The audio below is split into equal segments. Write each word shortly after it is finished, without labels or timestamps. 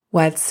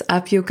What's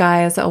up, you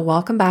guys?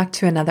 Welcome back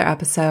to another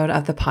episode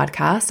of the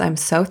podcast. I'm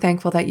so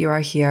thankful that you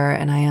are here,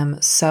 and I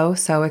am so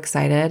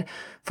excited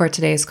for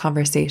today's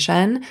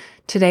conversation.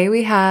 Today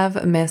we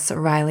have Miss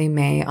Riley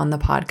May on the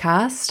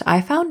podcast.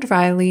 I found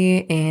Riley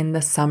in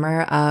the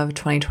summer of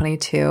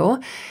 2022,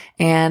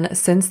 and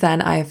since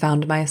then I have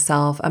found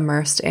myself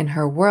immersed in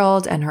her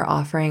world and her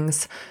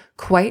offerings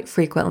quite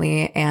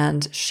frequently,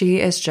 and she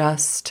is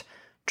just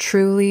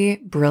truly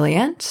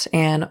brilliant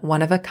and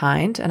one of a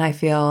kind, and I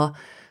feel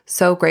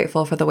so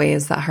grateful for the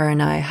ways that her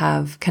and I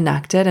have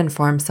connected and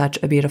formed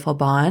such a beautiful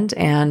bond.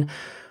 And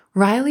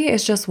Riley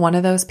is just one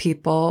of those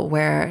people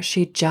where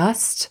she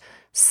just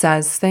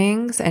says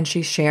things and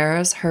she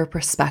shares her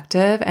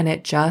perspective and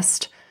it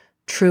just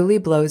truly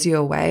blows you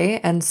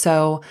away. And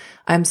so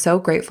I'm so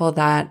grateful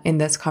that in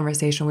this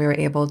conversation, we were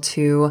able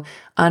to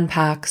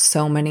unpack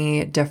so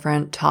many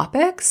different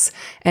topics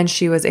and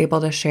she was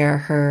able to share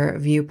her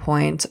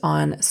viewpoint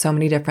on so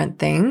many different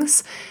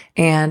things.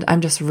 And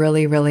I'm just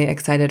really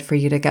excited for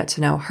you to get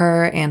to know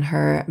her and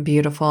her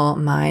beautiful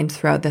mind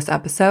throughout this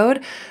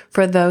episode.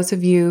 For those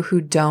of you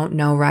who don't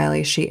know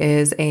Riley, she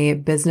is a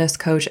business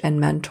coach and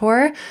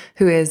mentor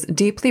who is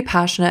deeply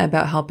passionate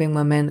about helping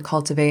women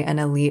cultivate an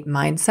elite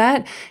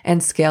mindset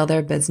and scale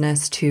their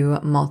business to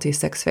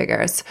multi-six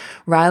figures.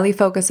 Riley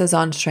focuses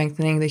on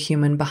strengthening the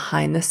human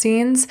behind the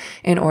scenes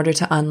in order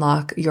to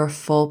unlock your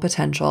full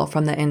potential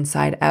from the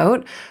inside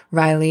out.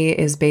 Riley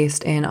is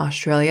based in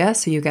Australia,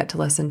 so you get to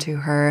listen to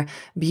her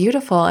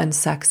beautiful and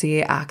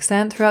sexy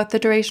accent throughout the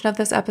duration of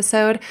this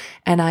episode.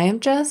 And I am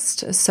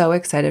just so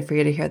excited for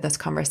you to hear this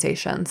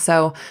conversation.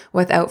 So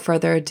without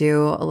further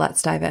ado,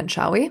 let's dive in,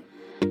 shall we?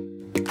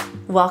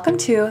 Welcome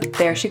to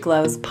There She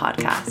Glows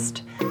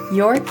podcast,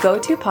 your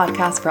go-to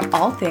podcast for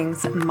all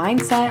things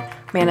mindset,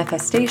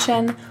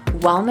 manifestation,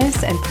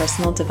 wellness, and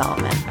personal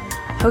development.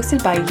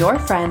 Hosted by your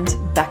friend,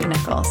 Becca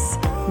Nichols,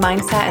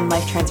 mindset and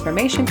life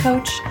transformation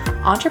coach,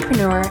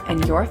 entrepreneur,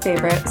 and your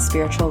favorite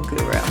spiritual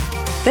guru.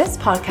 This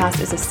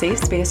podcast is a safe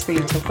space for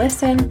you to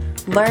listen,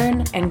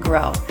 learn, and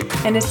grow,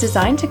 and is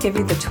designed to give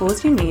you the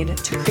tools you need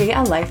to create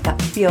a life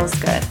that feels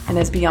good and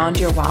is beyond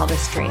your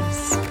wildest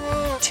dreams.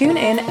 Tune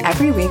in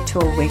every week to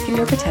awaken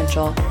your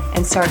potential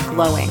and start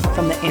glowing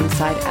from the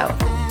inside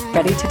out.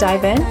 Ready to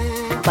dive in?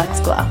 Let's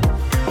glow.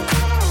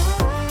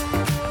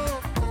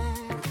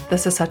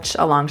 This is such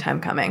a long time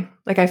coming.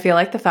 I feel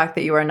like the fact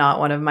that you are not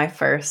one of my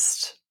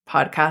first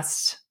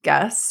podcast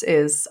guests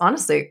is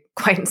honestly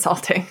quite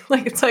insulting.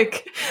 It's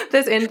like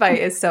this invite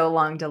is so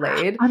long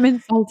delayed. I'm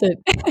insulted.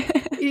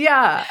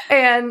 Yeah.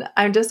 And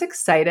I'm just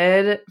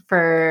excited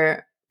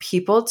for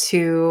people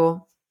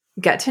to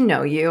get to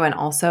know you and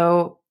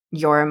also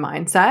your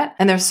mindset.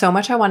 And there's so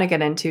much I want to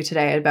get into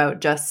today about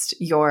just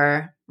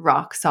your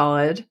rock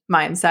solid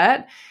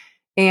mindset.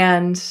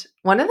 And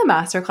one of the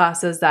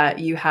masterclasses that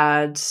you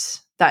had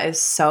that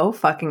is so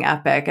fucking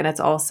epic, and it's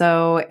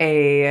also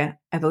I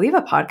believe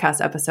a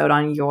podcast episode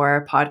on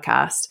your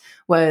podcast,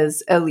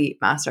 was Elite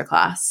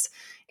Masterclass.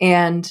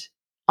 And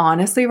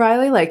honestly,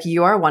 Riley,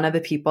 you are one of the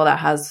people that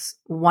has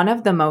one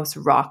of the most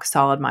rock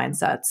solid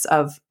mindsets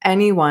of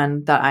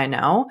anyone that I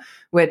know,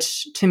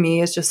 which to me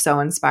is just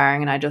so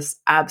inspiring. And I just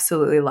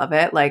absolutely love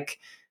it.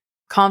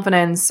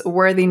 Confidence,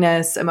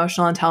 worthiness,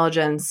 emotional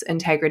intelligence,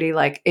 integrity,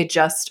 it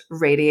just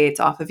radiates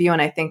off of you.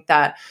 And I think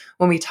that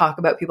when we talk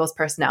about people's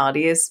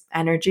personalities,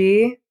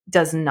 energy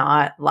does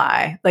not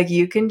lie.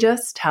 You can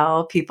just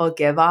tell people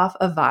give off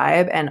a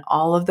vibe, and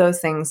all of those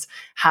things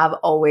have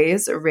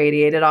always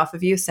radiated off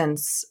of you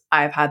since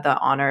I've had the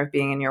honor of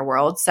being in your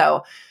world.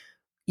 So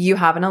you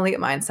have an elite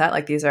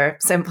mindset. These are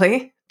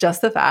simply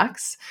just the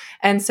facts.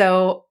 And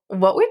so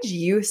what would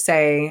you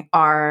say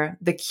are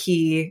the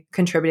key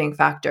contributing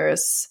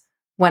factors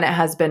when it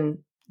has been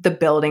the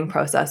building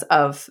process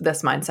of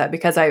this mindset?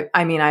 Because I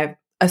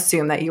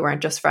assume that you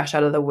weren't just fresh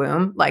out of the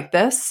womb like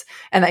this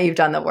and that you've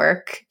done the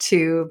work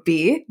to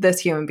be this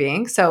human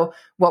being. So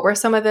what were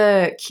some of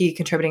the key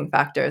contributing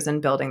factors in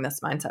building this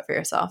mindset for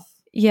yourself?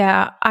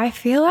 Yeah, I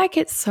feel like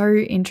it's so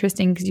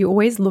interesting because you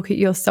always look at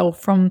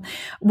yourself from,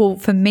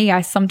 for me,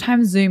 I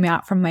sometimes zoom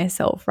out from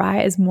myself,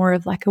 right? As more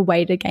of a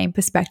way to gain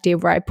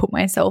perspective, where I put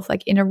myself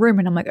in a room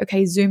and I'm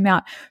okay, zoom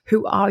out.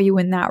 Who are you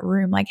in that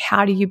room?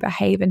 How do you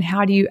behave and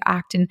how do you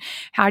act and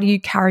how do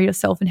you carry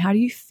yourself and how do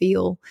you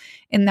feel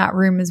in that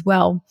room as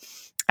well?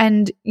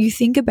 And you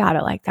think about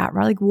it like that,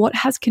 right? What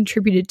has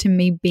contributed to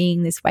me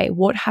being this way?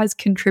 What has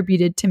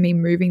contributed to me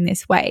moving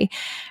this way?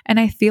 And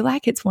I feel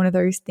like it's one of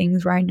those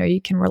things where I know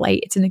you can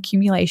relate. It's an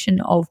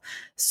accumulation of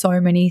so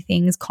many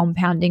things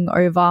compounding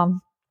over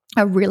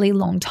a really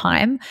long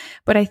time.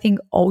 But I think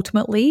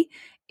ultimately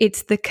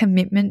it's the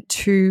commitment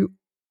to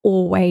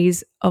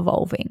always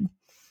evolving.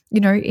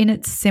 In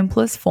its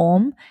simplest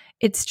form,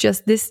 it's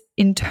just this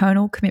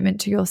internal commitment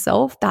to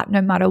yourself that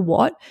no matter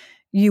what,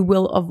 you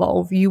will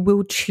evolve. You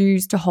will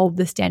choose to hold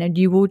the standard.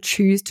 You will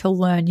choose to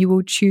learn. You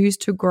will choose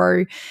to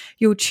grow.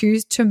 You'll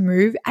choose to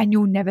move, and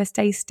you'll never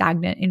stay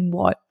stagnant in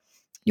what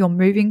you're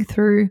moving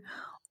through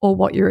or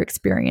what you're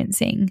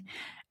experiencing.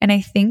 And I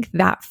think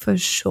that for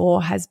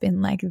sure has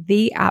been like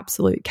the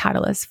absolute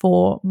catalyst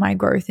for my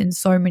growth in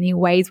so many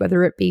ways,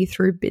 whether it be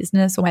through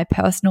business or my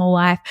personal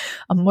life,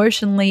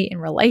 emotionally, in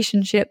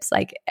relationships,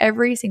 like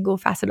every single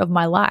facet of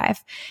my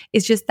life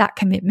is just that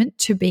commitment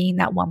to being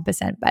that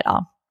 1% better.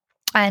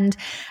 And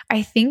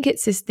I think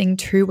it's this thing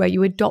too where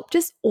you adopt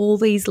just all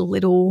these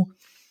little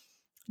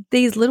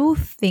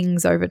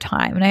things over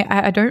time. And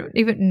I don't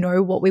even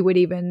know what we would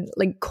even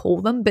like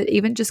call them, but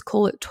even just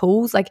call it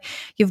tools. Like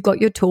you've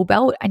got your tool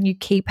belt and you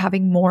keep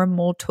having more and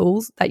more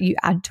tools that you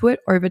add to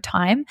it over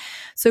time.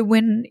 So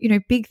when,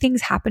 big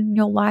things happen in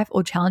your life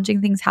or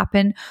challenging things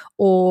happen,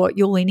 or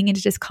you're leaning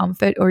into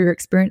discomfort or you're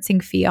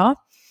experiencing fear,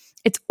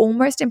 it's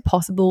almost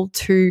impossible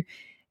to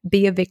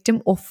be a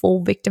victim or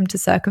fall victim to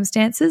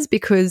circumstances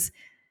because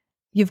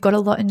you've got a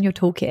lot in your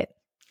toolkit.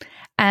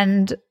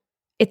 And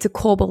it's a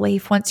core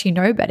belief, once you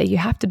know better, you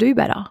have to do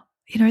better.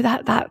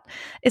 That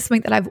is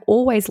something that I've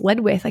always led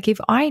with. Like if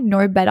I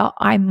know better,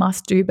 I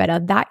must do better.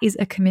 That is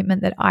a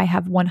commitment that I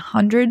have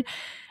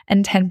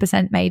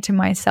 110% made to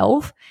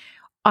myself.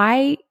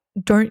 I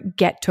don't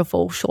get to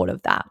fall short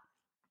of that.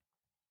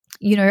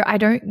 I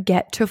don't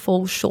get to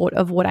fall short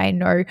of what I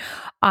know.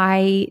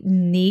 I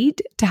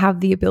need to have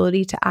the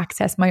ability to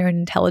access my own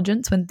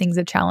intelligence when things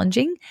are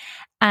challenging,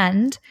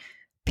 and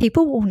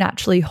people will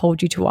naturally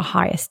hold you to a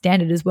higher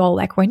standard as well.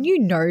 Like when you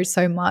know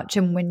so much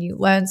and when you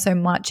learn so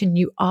much and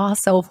you are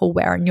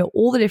self-aware and you're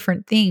all the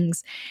different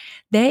things,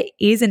 there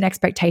is an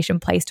expectation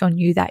placed on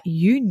you that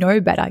you know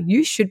better.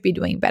 You should be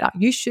doing better.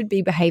 You should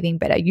be behaving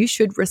better. You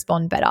should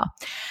respond better.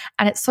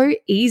 And it's so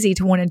easy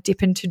to want to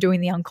dip into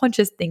doing the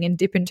unconscious thing and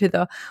dip into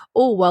the,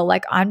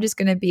 I'm just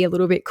going to be a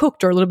little bit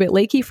cooked or a little bit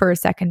leaky for a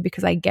second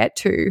because I get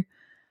to,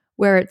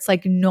 where it's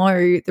like,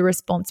 no, the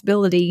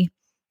responsibility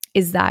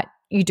is that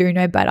you do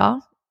know better.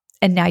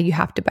 And now you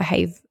have to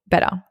behave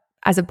better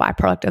as a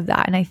byproduct of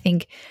that. And I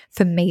think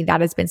for me, that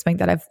has been something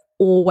that I've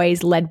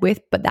always led with,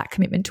 but that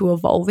commitment to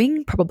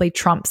evolving probably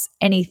trumps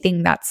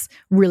anything that's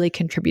really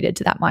contributed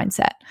to that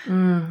mindset.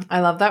 I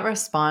love that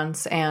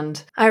response.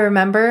 And I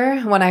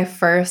remember when I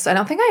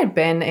don't think I had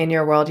been in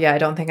your world yet. I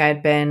don't think I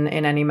had been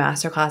in any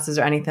masterclasses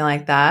or anything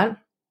like that.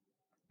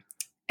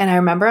 And I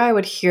remember I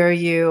would hear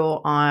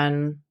you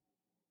on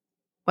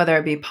whether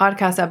it be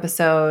podcast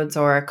episodes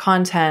or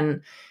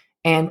content,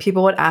 and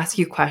people would ask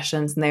you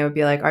questions and they would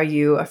be like, are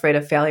you afraid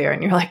of failure?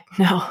 And you're like,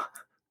 no.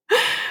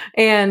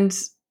 And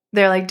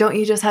they're like, don't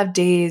you just have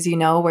days,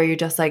 where you're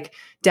just like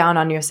down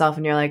on yourself?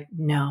 And you're like,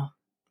 no.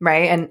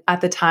 Right. And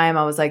at the time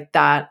I was like,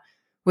 that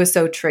was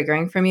so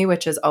triggering for me,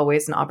 which is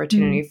always an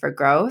opportunity for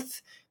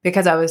growth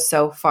because I was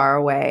so far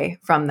away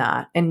from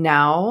that. And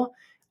now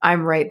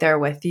I'm right there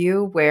with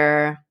you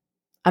where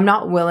I'm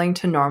not willing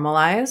to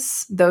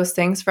normalize those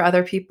things for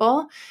other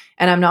people.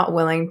 And I'm not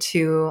willing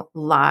to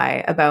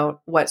lie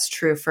about what's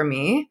true for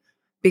me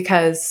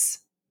because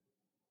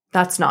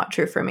that's not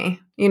true for me.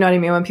 You know what I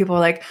mean? When people are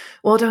like,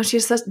 well, don't you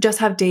just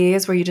have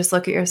days where you just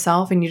look at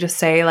yourself and you just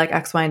say like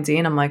X, Y, and Z?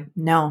 And I'm like,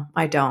 no,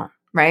 I don't.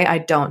 Right? I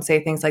don't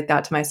say things like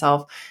that to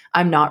myself.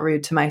 I'm not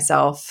rude to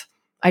myself.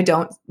 I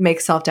don't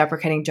make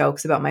self-deprecating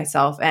jokes about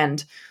myself.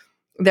 And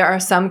there are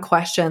some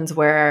questions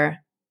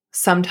where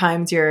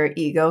sometimes your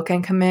ego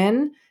can come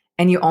in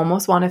and you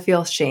almost want to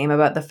feel shame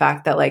about the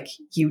fact that like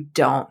you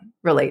don't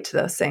relate to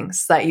those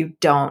things, that you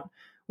don't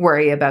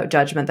worry about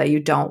judgment, that you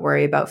don't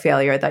worry about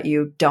failure, that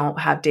you don't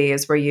have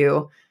days where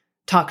you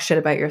talk shit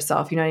about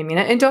yourself. You know what I mean?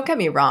 And don't get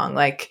me wrong.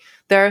 Like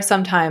there are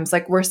some times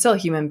like we're still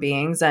human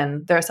beings.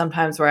 And there are some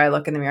times where I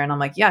look in the mirror and I'm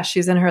like, yeah,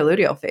 she's in her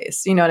luteal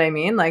phase. You know what I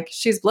mean? Like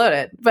she's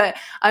bloated, but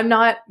I'm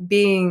not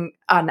being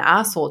an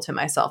asshole to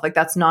myself. Like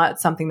that's not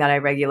something that I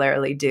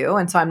regularly do.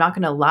 And so I'm not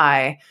going to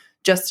lie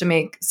just to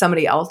make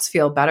somebody else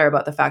feel better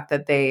about the fact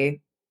that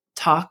they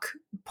talk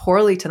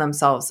poorly to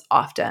themselves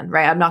often,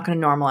 right? I'm not going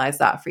to normalize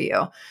that for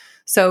you.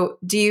 So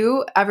do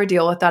you ever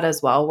deal with that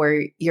as well,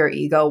 where your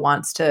ego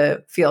wants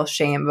to feel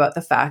shame about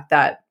the fact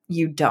that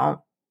you don't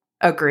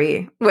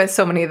agree with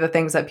so many of the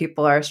things that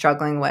people are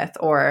struggling with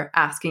or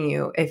asking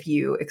you if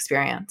you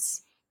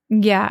experience?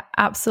 Yeah,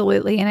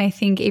 absolutely. And I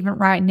think even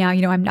right now,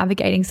 I'm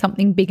navigating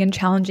something big and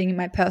challenging in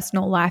my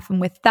personal life.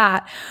 And with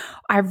that,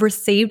 I've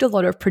received a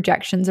lot of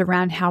projections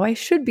around how I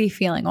should be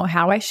feeling or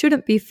how I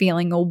shouldn't be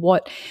feeling or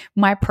what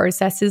my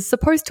process is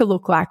supposed to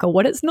look like or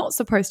what it's not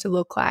supposed to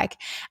look like.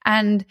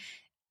 And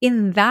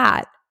in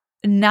that,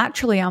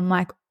 naturally, I'm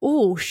like,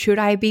 oh, should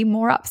I be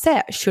more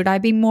upset? Should I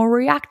be more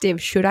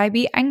reactive? Should I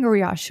be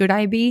angrier? Should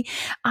I be,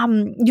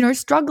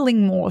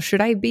 struggling more?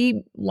 Should I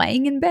be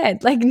laying in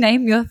bed? Like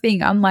name your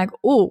thing. I'm like,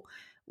 oh,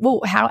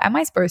 well, how am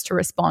I supposed to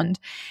respond?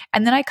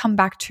 And then I come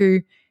back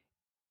to,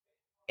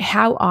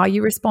 how are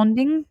you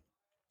responding?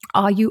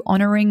 Are you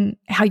honoring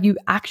how you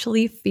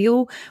actually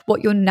feel,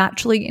 what you're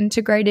naturally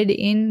integrated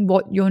in,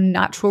 what your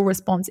natural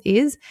response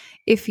is?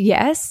 If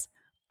yes,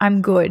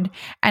 I'm good.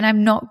 And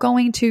I'm not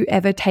going to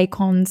ever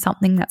take on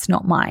something that's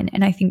not mine.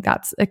 And I think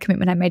that's a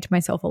commitment I made to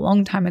myself a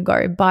long time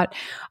ago. But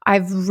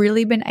I've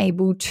really been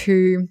able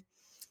to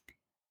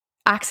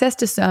access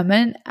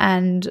discernment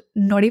and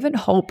not even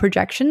hold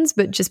projections,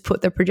 but just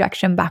put the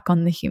projection back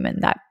on the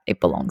human that it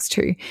belongs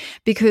to.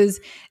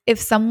 Because if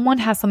someone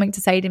has something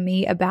to say to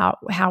me about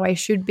how I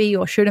should be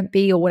or shouldn't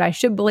be, or what I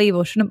should believe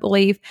or shouldn't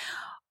believe,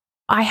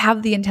 I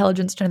have the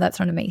intelligence to know that's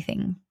not a me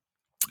thing.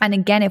 And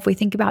again, if we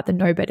think about the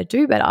know better,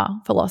 do better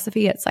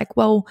philosophy, it's like,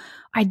 well,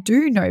 I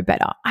do know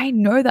better. I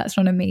know that's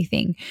not a me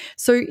thing.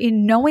 So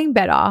in knowing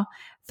better,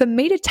 for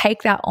me to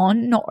take that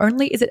on, not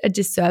only is it a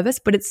disservice,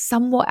 but it's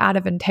somewhat out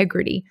of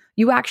integrity.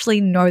 You actually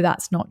know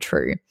that's not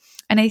true.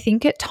 And I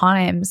think at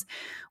times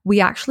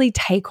we actually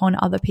take on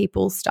other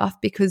people's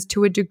stuff because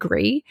to a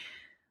degree,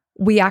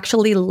 we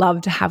actually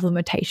love to have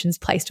limitations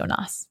placed on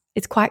us.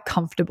 It's quite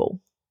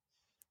comfortable,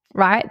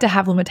 right? To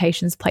have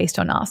limitations placed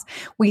on us.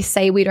 We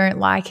say we don't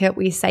like it.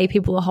 We say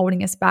people are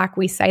holding us back.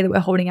 We say that we're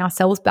holding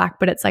ourselves back,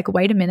 but it's like,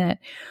 wait a minute,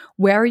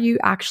 where are you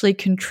actually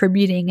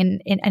contributing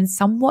and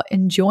somewhat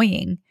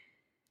enjoying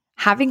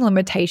having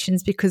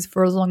limitations? Because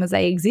for as long as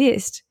they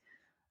exist,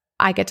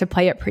 I get to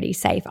play it pretty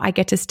safe. I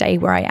get to stay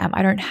where I am.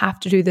 I don't have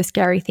to do the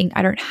scary thing.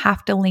 I don't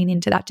have to lean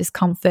into that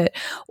discomfort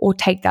or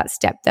take that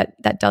step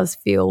that does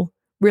feel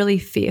really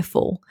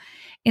fearful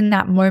in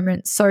that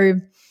moment. So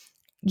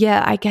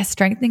yeah, I guess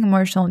strengthening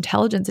emotional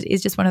intelligence, it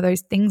is just one of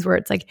those things where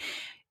it's like,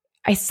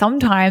 I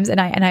sometimes, and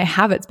I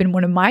have, it's been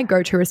one of my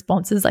go-to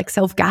responses, like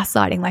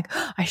self-gaslighting, like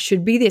I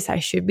should be this, I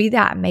should be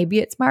that. Maybe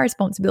it's my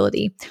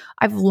responsibility.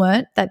 I've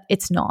learned that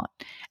it's not.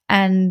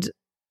 And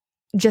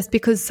just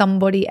because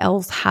somebody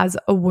else has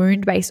a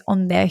wound based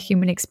on their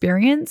human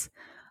experience,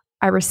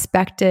 I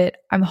respect it.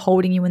 I'm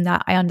holding you in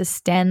that. I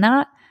understand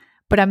that,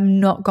 but I'm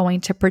not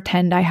going to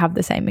pretend I have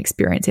the same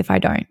experience if I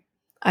don't.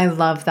 I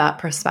love that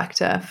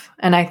perspective.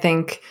 And I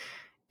think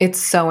it's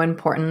so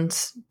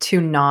important to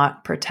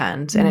not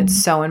pretend. And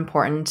it's so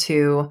important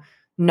to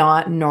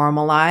not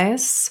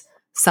normalize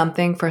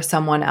something for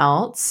someone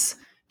else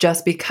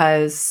just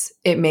because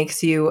it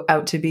makes you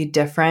out to be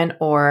different,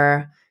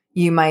 or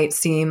you might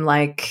seem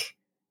like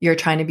you're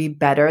trying to be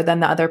better than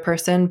the other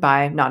person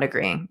by not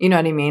agreeing. You know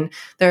what I mean?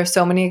 There are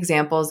so many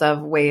examples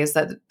of ways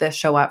that this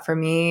show up for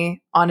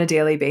me on a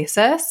daily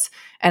basis.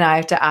 And I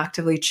have to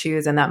actively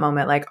choose in that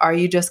moment, like, are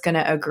you just going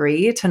to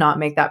agree to not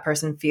make that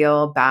person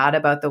feel bad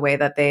about the way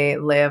that they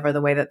live or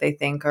the way that they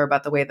think or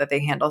about the way that they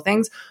handle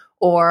things?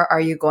 Or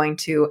are you going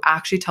to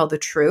actually tell the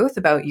truth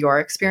about your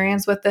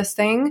experience with this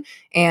thing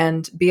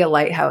and be a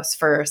lighthouse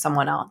for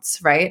someone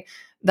else, right?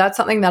 That's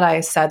something that I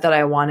said that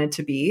I wanted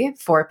to be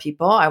for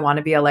people. I want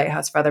to be a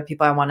lighthouse for other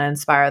people. I want to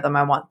inspire them.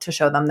 I want to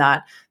show them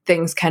that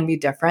things can be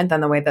different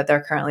than the way that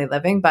they're currently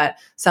living. But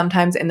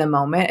sometimes in the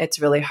moment, it's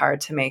really hard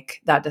to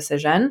make that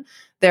decision.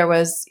 There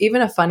was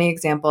even a funny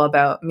example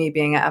about me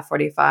being at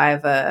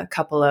F45 a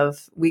couple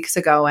of weeks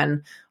ago,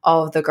 and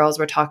all of the girls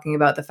were talking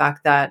about the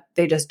fact that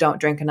they just don't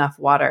drink enough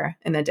water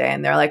in the day.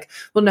 And they're like,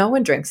 well, no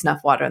one drinks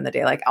enough water in the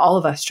day. Like all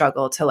of us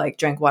struggle to like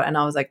drink water. And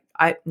I was like,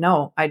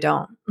 no, I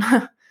don't.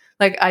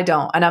 Like, I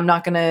don't. And I'm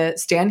not going to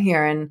stand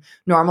here and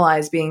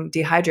normalize being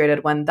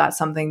dehydrated when that's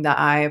something that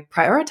I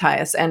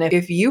prioritize. And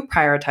if you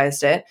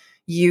prioritized it,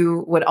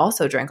 you would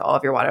also drink all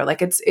of your water.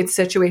 Like it's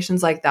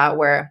situations like that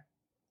where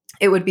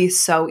it would be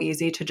so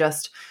easy to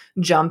just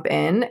jump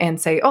in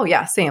and say, oh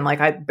yeah, same. Like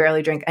I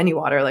barely drink any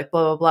water, like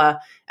blah, blah, blah.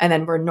 And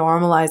then we're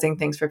normalizing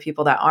things for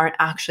people that aren't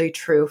actually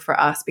true for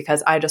us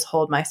because I just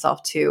hold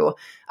myself to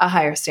a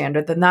higher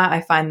standard than that.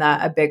 I find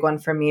that a big one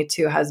for me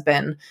too has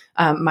been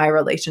my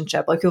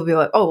relationship. Like people be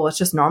like, oh, well, it's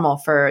just normal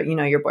for,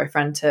 your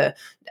boyfriend to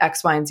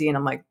X, Y, and Z. And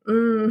I'm like,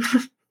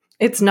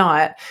 it's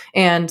not.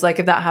 And like,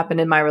 if that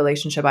happened in my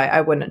relationship,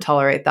 I wouldn't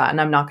tolerate that.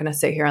 And I'm not going to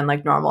sit here and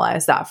like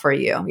normalize that for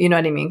you. You know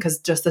what I mean? Because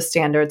just the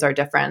standards are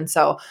different.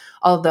 So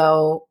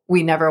although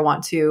we never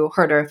want to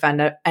hurt or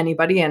offend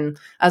anybody, and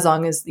as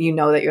long as you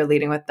know that you're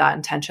leading with that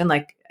intention,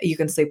 like you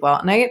can sleep well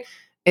at night,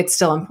 it's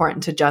still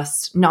important to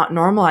just not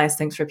normalize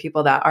things for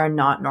people that are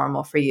not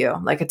normal for you.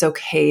 Like it's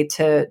okay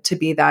to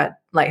be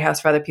that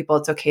lighthouse for other people.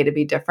 It's okay to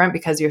be different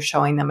because you're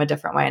showing them a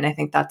different way. And I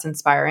think that's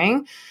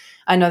inspiring.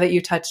 I know that you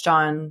touched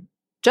on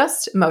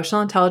just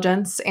emotional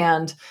intelligence.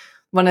 And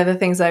one of the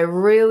things I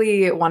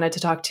really wanted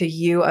to talk to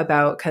you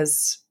about,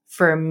 because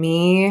for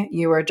me,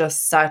 you were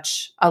just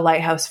such a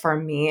lighthouse for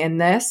me in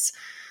this.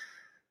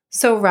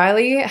 So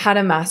Riley had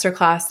a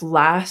masterclass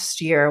last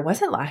year.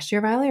 Was it last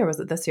year, Riley, or was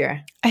it this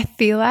year? I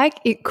feel like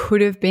it could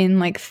have been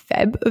like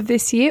Feb of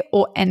this year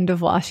or end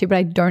of last year, but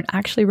I don't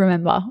actually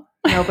remember.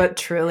 No, but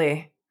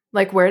truly.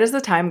 Like, where does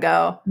the time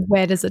go?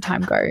 Where does the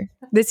time go?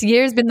 This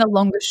year has been the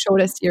longest,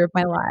 shortest year of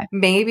my life.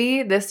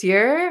 Maybe this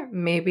year,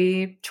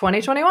 maybe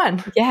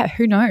 2021. Yeah,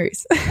 who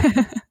knows?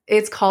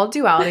 It's called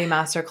Duality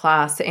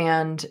Masterclass,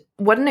 and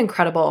what an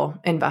incredible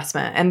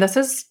investment. And this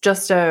is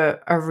just a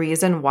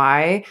reason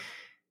why,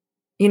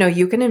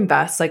 you can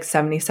invest like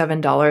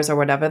 $77 or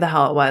whatever the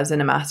hell it was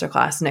in a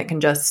masterclass, and it can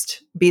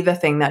just be the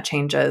thing that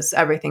changes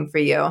everything for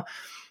you.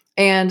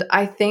 And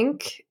I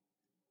think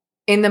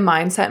in the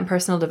mindset and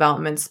personal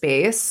development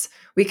space,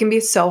 we can be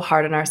so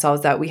hard on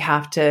ourselves that we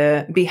have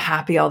to be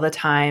happy all the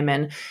time.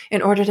 And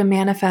in order to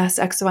manifest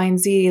X, Y, and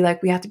Z,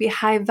 like we have to be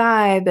high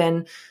vibe.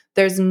 And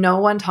there's no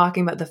one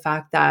talking about the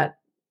fact that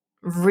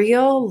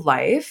real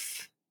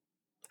life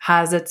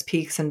has its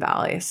peaks and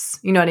valleys.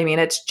 You know what I mean?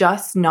 It's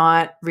just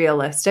not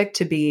realistic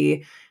to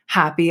be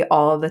happy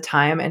all the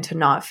time and to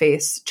not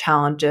face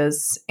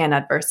challenges and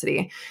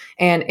adversity.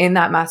 And in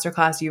that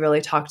masterclass, you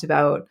really talked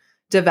about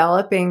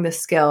developing the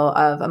skill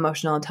of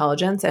emotional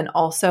intelligence and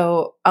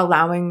also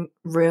allowing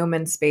room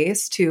and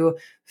space to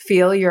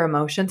feel your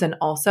emotions and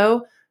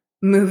also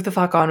move the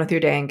fuck on with your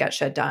day and get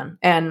shit done.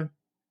 And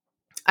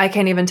I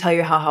can't even tell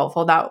you how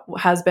helpful that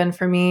has been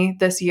for me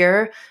this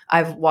year.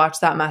 I've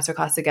watched that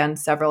masterclass again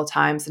several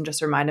times and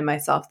just reminded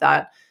myself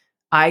that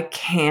I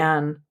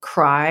can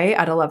cry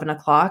at 11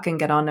 o'clock and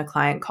get on a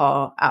client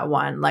call at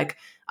 1. Like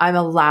I'm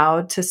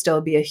allowed to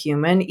still be a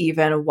human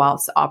even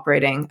whilst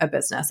operating a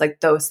business. Like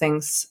those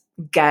things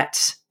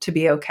get to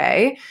be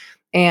okay.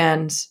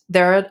 And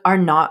there are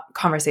not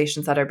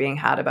conversations that are being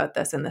had about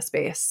this in the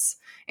space.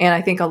 And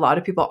I think a lot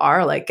of people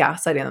are like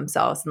gaslighting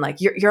themselves and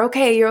like, you're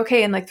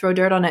okay. And like throw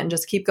dirt on it and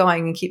just keep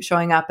going and keep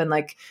showing up and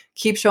like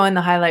keep showing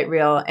the highlight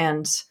reel.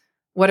 And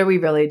what are we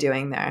really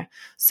doing there?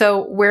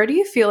 So where do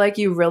you feel like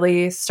you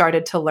really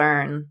started to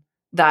learn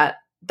that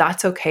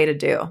that's okay to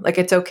do? Like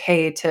it's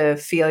okay to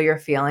feel your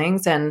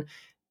feelings and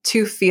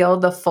to feel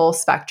the full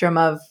spectrum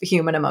of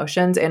human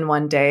emotions in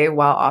one day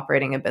while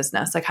operating a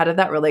business? Like, how did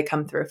that really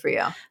come through for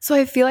you? So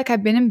I feel like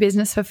I've been in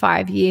business for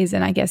 5 years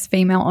and I guess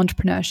female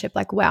entrepreneurship,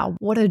 like, wow,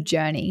 what a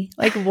journey.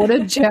 Like, what a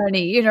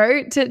journey, you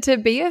know, to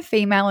be a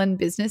female in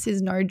business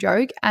is no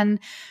joke. And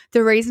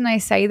the reason I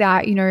say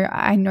that, you know,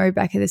 I know,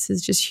 Becca, this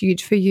is just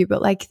huge for you,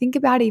 but like, think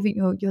about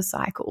even your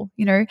cycle,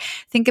 you know,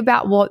 think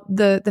about what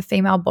the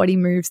female body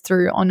moves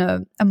through on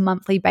a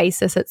monthly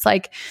basis. It's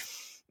like,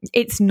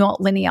 it's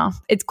not linear.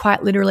 It's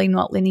quite literally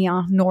not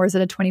linear, nor is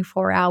it a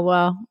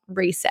 24-hour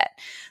reset.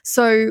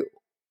 So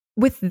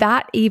with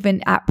that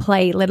even at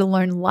play, let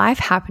alone life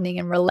happening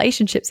and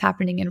relationships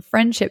happening and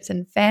friendships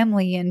and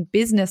family and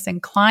business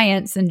and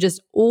clients and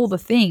just all the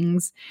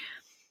things,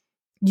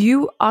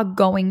 you are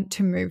going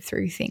to move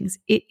through things.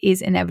 It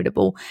is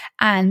inevitable.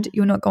 And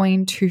you're not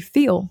going to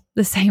feel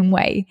the same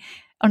way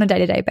on a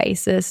day-to-day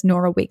basis,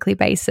 nor a weekly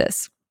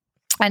basis.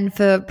 And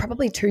for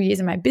probably 2 years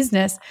in my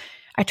business,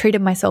 I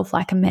treated myself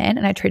like a man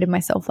and I treated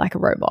myself like a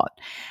robot.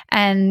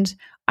 And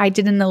I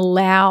didn't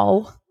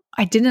allow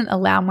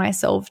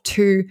myself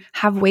to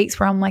have weeks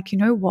where I'm like, you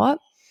know what?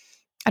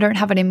 I don't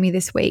have it in me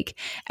this week.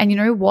 And you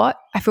know what?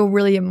 I feel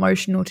really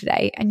emotional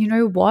today. And you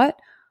know what?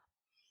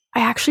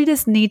 I actually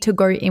just need to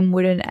go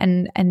inward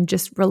and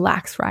just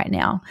relax right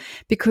now,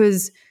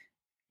 because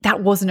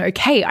that wasn't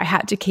okay. I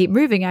had to keep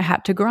moving. I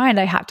had to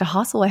grind. I had to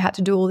hustle. I had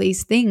to do all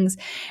these things.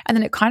 And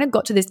then it kind of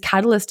got to this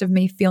catalyst of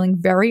me feeling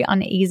very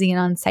uneasy and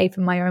unsafe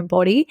in my own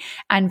body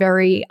and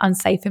very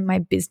unsafe in my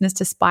business,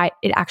 despite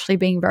it actually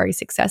being very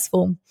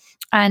successful.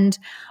 And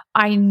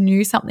I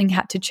knew something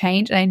had to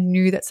change and I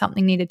knew that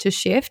something needed to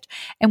shift.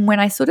 And when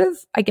I sort of,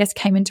 I guess,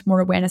 came into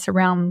more awareness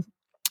around,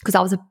 because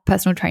I was a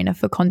personal trainer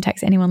for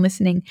context, anyone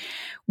listening,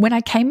 when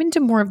I came into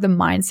more of the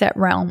mindset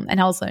realm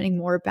and I was learning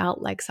more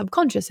about like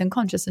subconscious and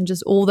conscious and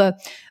just all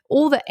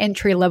the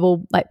entry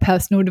level like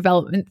personal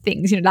development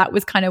things, you know, that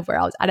was kind of where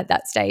I was at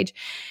that stage.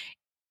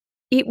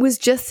 It was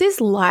just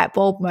this light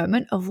bulb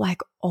moment of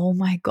like, oh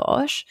my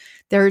gosh,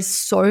 there is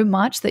so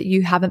much that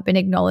you haven't been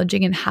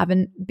acknowledging and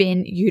haven't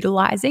been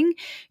utilizing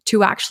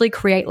to actually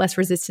create less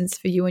resistance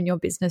for you in your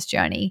business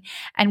journey.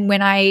 And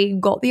when I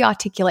got the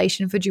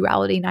articulation for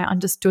duality and I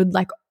understood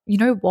like, you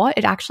know what,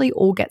 it actually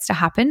all gets to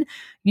happen.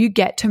 You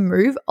get to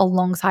move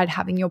alongside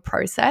having your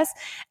process,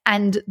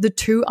 and the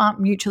two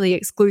aren't mutually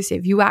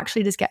exclusive. You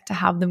actually just get to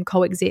have them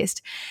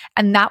coexist.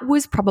 And that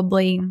was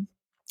probably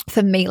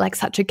for me like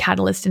such a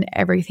catalyst in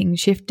everything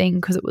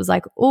shifting, because it was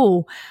like,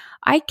 oh,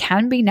 I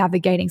can be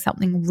navigating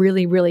something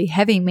really, really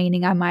heavy,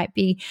 meaning I might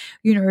be,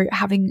 you know,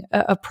 having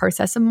a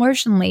process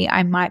emotionally.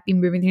 I might be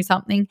moving through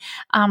something,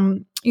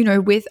 you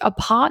know, with a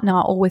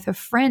partner or with a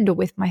friend or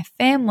with my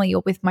family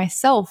or with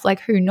myself, like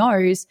who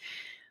knows,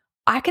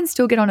 I can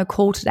still get on a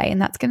call today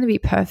and that's going to be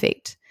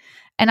perfect.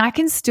 And I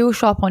can still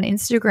show up on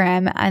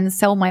Instagram and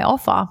sell my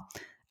offer,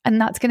 and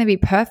that's going to be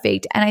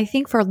perfect. And I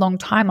think for a long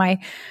time, I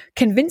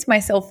convinced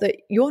myself that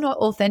you're not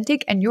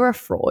authentic and you're a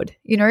fraud.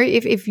 You know,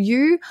 if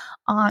you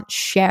aren't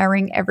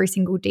sharing every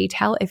single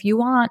detail, if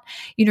you aren't,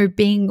 you know,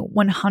 being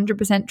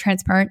 100%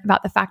 transparent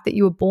about the fact that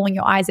you were bawling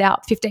your eyes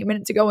out 15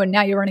 minutes ago and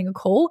now you're running a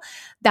call,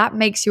 that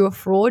makes you a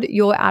fraud.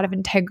 You're out of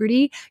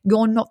integrity.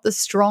 You're not the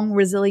strong,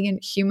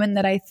 resilient human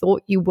that I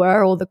thought you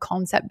were, or the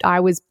concept I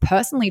was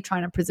personally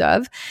trying to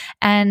preserve.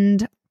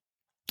 And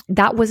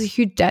that was a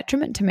huge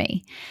detriment to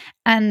me.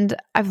 And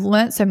I've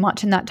learned so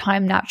much in that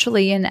time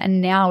naturally.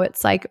 And now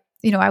it's like,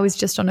 you know, I was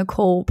just on a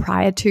call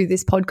prior to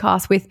this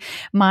podcast with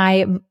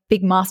my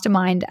big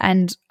mastermind,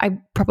 and I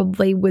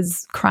probably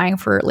was crying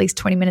for at least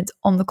 20 minutes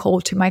on the call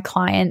to my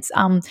clients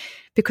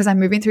because I'm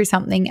moving through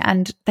something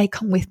and they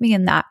come with me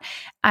in that.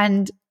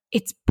 And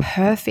it's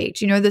perfect.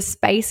 The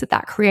space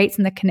that creates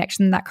and the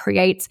connection that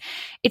creates,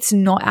 it's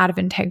not out of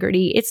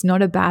integrity. It's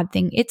not a bad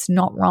thing. It's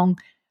not wrong.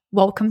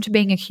 Welcome to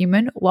being a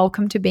human.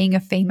 Welcome to being a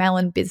female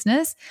in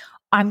business.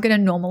 I'm going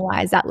to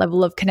normalize that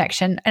level of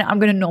connection, and I'm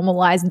going to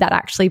normalize that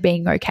actually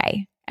being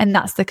okay. And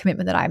that's the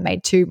commitment that I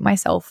made to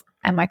myself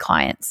and my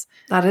clients.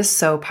 That is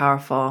so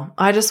powerful.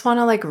 I just want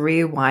to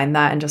rewind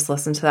that and just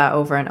listen to that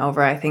over and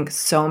over. I think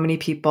so many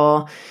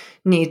people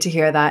need to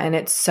hear that. And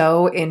it's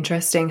so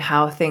interesting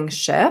how things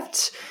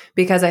shift,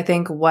 because I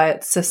think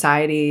what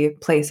society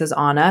places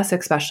on us,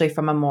 especially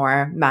from a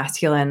more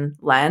masculine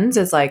lens,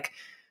 is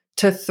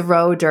to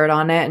throw dirt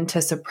on it and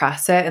to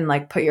suppress it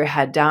and put your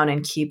head down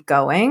and keep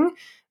going.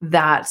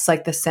 That's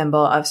the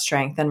symbol of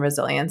strength and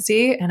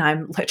resiliency. And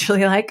I'm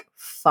literally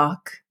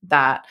fuck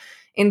that.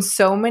 In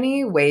so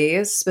many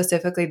ways,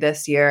 specifically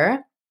this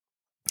year,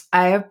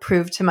 I have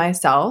proved to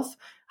myself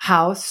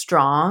how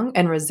strong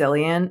and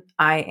resilient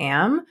I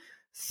am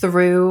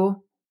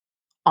through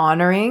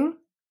honoring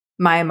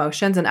my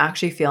emotions and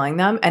actually feeling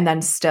them, and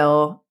then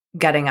still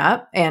getting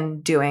up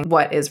and doing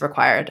what is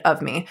required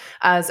of me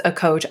as a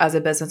coach, as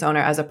a business owner,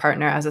 as a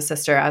partner, as a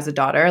sister, as a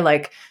daughter.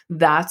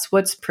 That's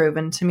what's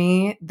proven to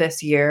me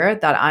this year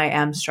that I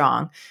am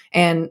strong.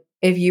 And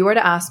if you were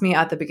to ask me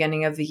at the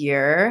beginning of the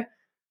year,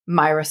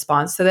 my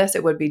response to this,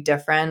 it would be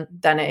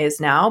different than it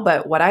is now.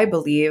 But what I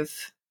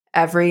believe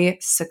every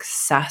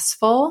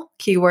successful,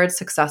 keyword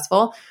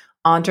successful,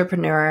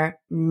 entrepreneur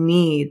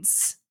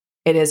needs,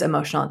 it is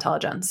emotional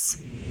intelligence.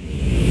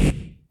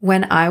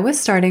 When I was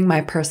starting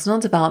my personal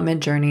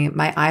development journey,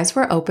 my eyes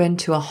were open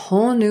to a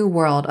whole new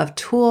world of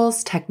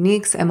tools,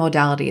 techniques, and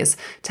modalities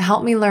to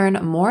help me learn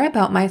more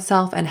about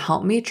myself and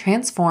help me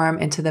transform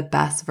into the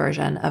best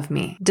version of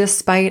me.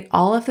 Despite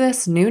all of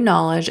this new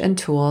knowledge and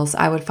tools,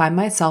 I would find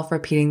myself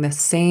repeating the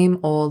same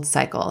old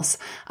cycles.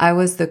 I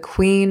was the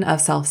queen of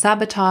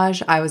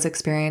self-sabotage. I was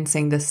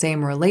experiencing the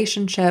same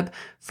relationship,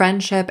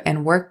 friendship,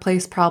 and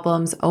workplace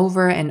problems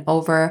over and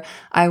over.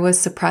 I was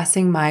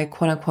suppressing my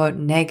quote-unquote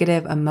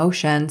negative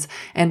emotions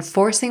and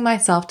forcing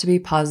myself to be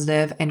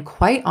positive, and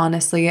quite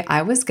honestly,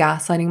 I was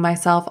gaslighting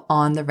myself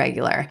on the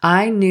regular.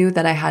 I knew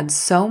that I had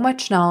so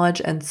much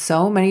knowledge and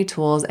so many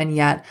tools, and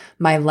yet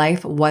my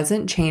life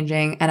wasn't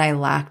changing and I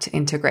lacked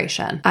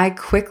integration. I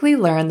quickly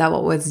learned that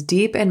what was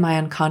deep in my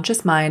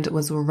unconscious mind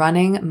was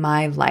running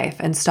my life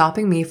and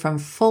stopping me from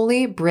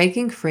fully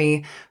breaking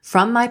free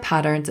from my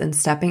patterns and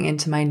stepping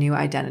into my new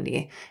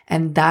identity.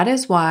 And that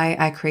is why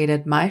I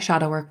created my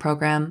shadow work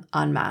program,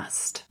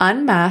 Unmasked.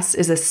 Unmasked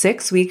is a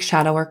 6-week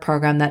shadow work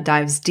program that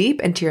dives deep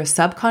into your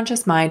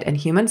subconscious mind and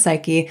human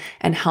psyche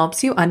and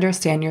helps you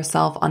understand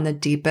yourself on the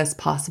deepest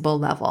possible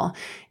level.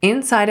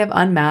 Inside of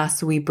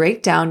Unmasked, we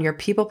break down your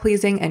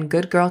people-pleasing and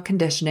good girl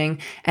conditioning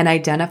and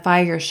identify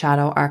your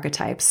shadow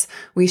archetypes.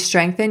 We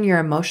strengthen your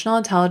emotional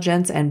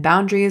intelligence and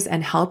boundaries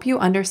and help you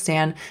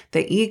understand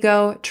the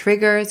ego,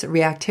 triggers,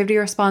 reactivity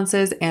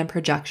responses, and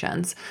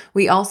projections.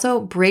 We also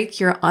break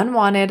your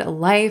unwanted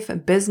life,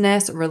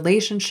 business,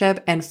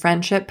 relationship, and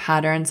friendship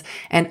patterns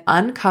and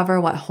uncover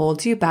what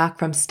holds you back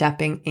from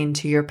stepping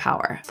into your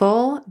power.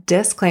 Full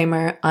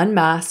disclaimer,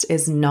 Unmasked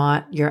is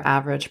not your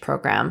average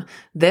program.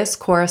 This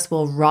course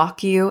will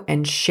rock you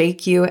and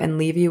shake you and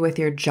leave you with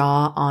your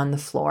jaw on the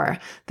floor.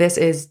 This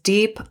is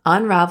deep,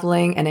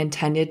 unraveling, and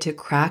intended to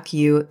crack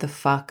you the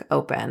fuck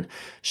open.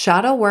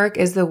 Shadow work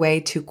is the way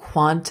to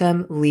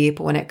quantum leap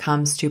when it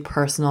comes to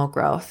personal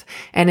growth.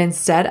 And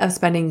instead of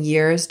spending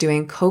years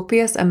doing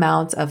copious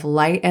amounts of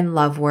light and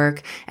love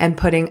work and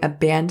putting a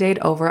band-aid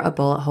over a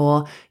bullet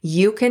hole,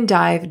 you can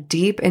dive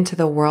deep into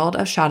the world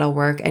of shadow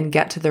work and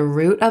get to the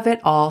root of it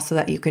all so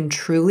that you can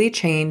truly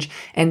change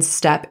and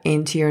step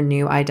into your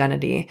new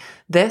identity.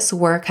 This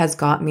work has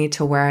got me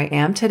to where I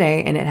am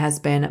today, and it has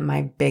been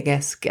my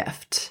biggest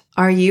gift.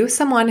 Are you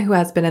someone who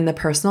has been in the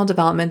personal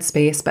development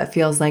space but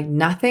feels like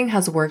nothing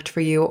has worked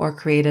for you or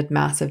created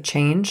massive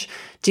change?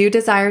 Do you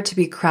desire to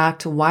be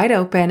cracked wide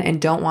open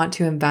and don't want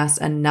to invest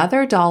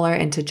another dollar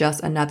into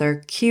just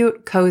another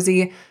cute,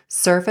 cozy,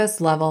 surface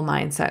level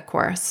mindset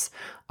course?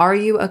 Are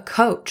you a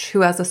coach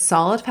who has a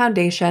solid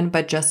foundation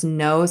but just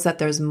knows that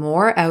there's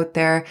more out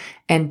there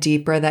and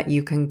deeper that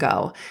you can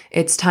go?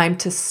 It's time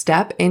to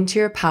step into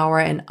your power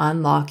and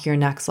unlock your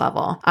next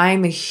level.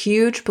 I'm a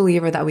huge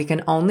believer that we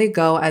can only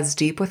go as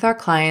deep with our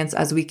clients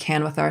as we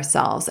can with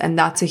ourselves. And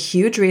that's a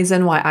huge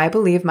reason why I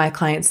believe my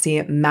clients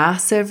see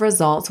massive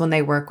results when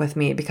they work with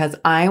me, because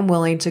I am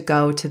willing to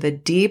go to the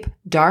deep,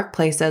 dark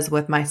places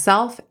with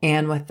myself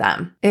and with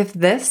them. If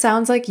this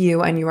sounds like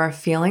you and you are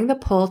feeling the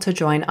pull to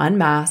join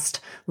Unmasked,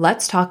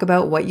 let's talk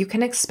about what you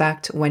can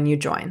expect when you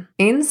join.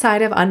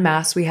 Inside of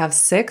Unmasked, we have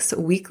 6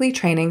 weekly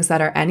trainings that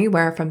are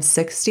anywhere from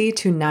 60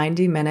 to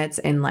 90 minutes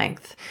in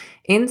length.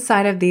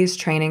 Inside of these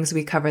trainings,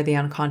 we cover the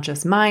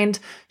unconscious mind,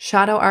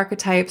 shadow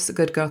archetypes,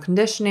 good girl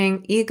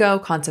conditioning, ego,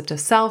 concept of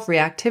self,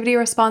 reactivity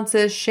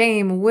responses,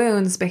 shame,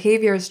 wounds,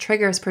 behaviors,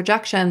 triggers,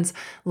 projections,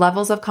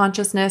 levels of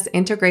consciousness,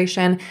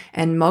 integration,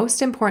 and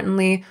most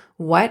importantly,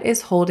 what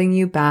is holding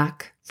you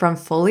back from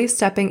fully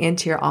stepping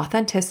into your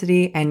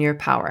authenticity and your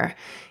power.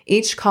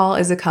 Each call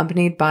is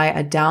accompanied by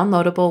a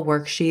downloadable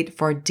worksheet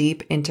for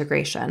deep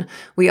integration.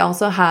 We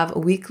also have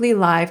weekly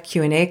live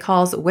Q&A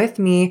calls with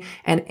me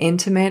and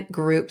intimate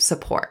group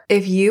support.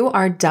 If you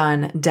are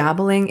done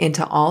dabbling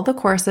into all the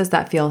courses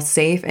that feel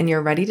safe and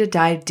you're ready to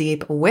dive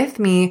deep with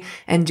me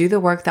and do the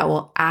work that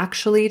will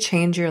actually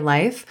change your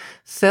life,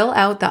 fill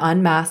out the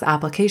Unmasked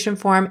application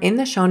form in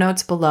the show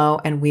notes below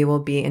and we will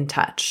be in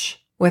touch.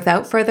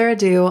 Without further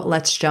ado,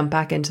 let's jump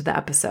back into the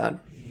episode.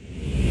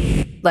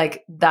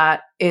 Like,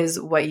 that is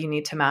what you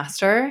need to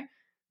master,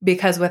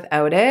 because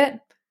without it,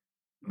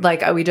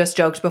 like we just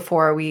joked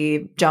before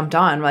we jumped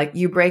on, like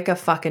you break a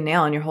fucking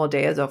nail and your whole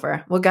day is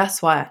over. Well,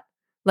 guess what?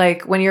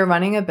 Like when you're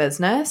running a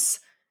business,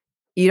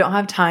 you don't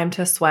have time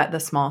to sweat the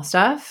small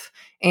stuff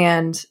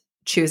and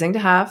choosing to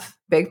have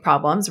big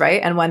problems,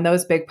 right? And when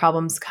those big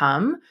problems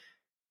come,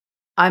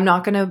 I'm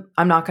not going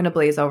to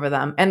blaze over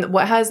them. And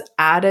what has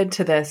added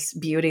to this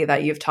beauty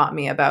that you've taught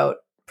me about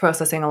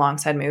processing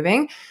alongside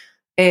moving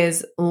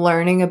is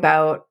learning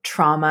about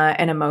trauma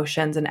and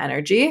emotions and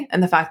energy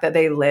and the fact that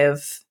they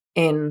live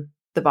in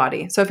the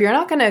body. So if you're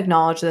not going to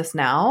acknowledge this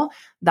now,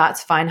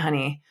 that's fine,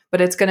 honey, but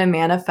it's going to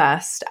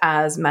manifest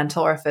as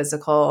mental or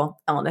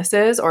physical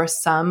illnesses or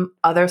some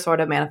other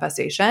sort of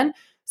manifestation.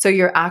 So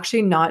you're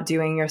actually not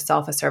doing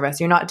yourself a service.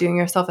 You're not doing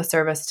yourself a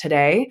service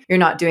today. You're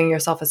not doing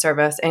yourself a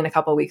service in a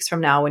couple of weeks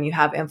from now when you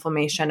have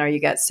inflammation or you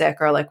get sick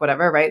or like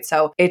whatever, right?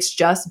 So it's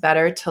just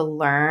better to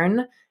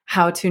learn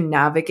how to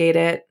navigate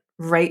it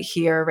right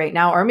here, right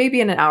now, or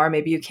maybe in an hour,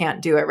 maybe you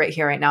can't do it right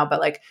here, right now,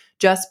 but like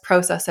just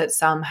process it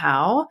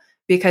somehow,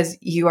 because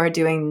you are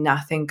doing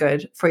nothing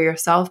good for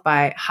yourself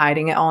by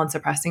hiding it all and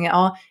suppressing it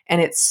all.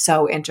 And it's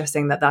so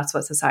interesting that that's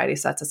what society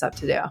sets us up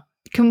to do.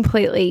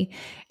 Completely.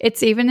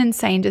 It's even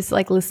insane just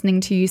like listening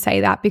to you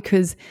say that,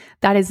 because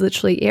that is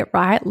literally it,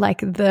 right? Like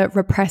the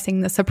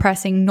repressing, the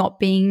suppressing, not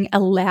being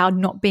allowed,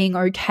 not being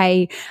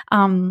okay.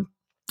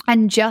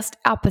 And just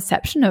our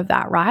perception of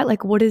that, right?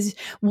 Like what is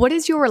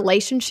your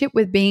relationship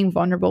with being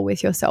vulnerable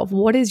with yourself?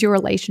 What is your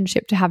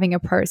relationship to having a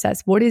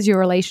process? What is your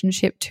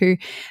relationship to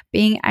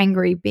being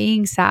angry,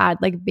 being sad,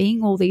 like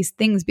being all these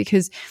things?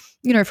 Because,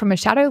 you know, from a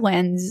shadow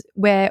lens,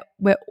 we're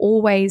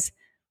always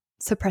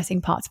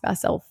suppressing parts of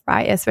ourselves,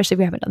 right? Especially if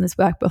we haven't done this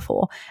work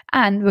before.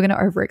 And we're going to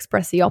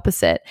overexpress the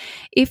opposite.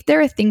 If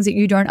there are things that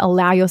you don't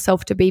allow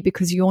yourself to be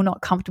because you're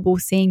not comfortable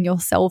seeing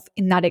yourself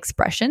in that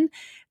expression,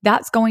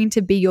 that's going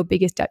to be your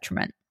biggest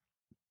detriment.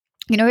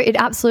 You know, it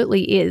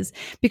absolutely is,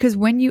 because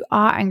when you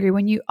are angry,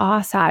 when you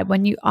are sad,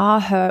 when you are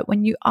hurt,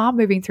 when you are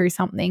moving through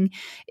something,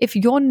 if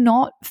you're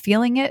not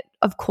feeling it,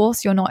 of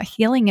course you're not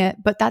healing it,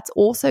 but that's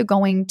also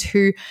going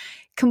to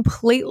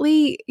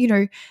completely, you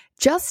know,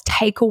 just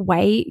take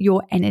away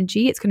your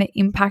energy. It's going to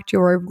impact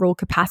your overall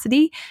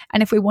capacity.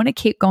 And if we want to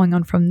keep going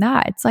on from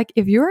that, it's like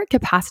if you're at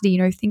capacity, you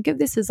know, think of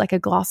this as like a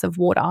glass of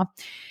water.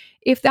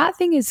 If that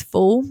thing is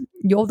full,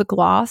 you're the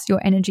glass, your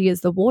energy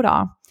is the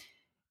water.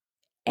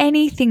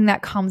 Anything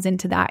that comes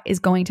into that is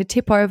going to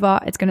tip over,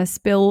 it's going to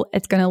spill,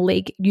 it's going to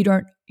leak. You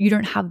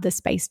don't have the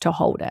space to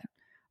hold it,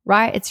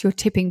 right? It's your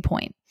tipping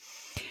point.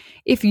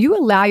 If you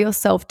allow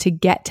yourself to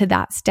get to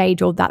that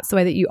stage, or that's the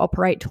way that you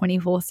operate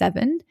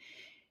 24/7,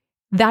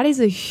 that is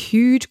a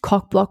huge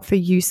cock block for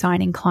you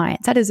signing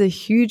clients. That is a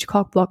huge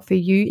cock block for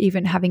you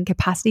even having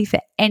capacity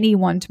for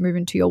anyone to move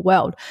into your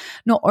world.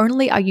 Not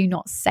only are you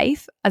not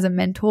safe as a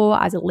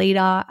mentor, as a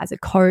leader, as a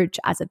coach,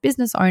 as a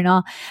business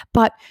owner,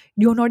 but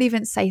you're not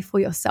even safe for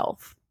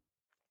yourself.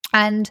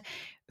 And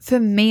for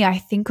me, I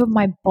think of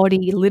my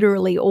body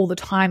literally all the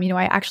time. You know,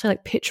 I actually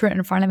like picture it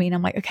in front of me and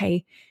I'm like,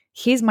 okay,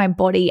 here's my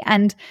body.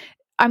 And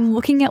I'm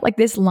looking at like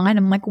this line.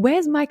 I'm like,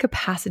 where's my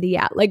capacity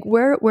at? Like,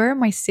 where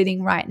am I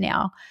sitting right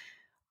now?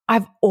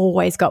 I've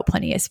always got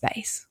plenty of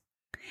space.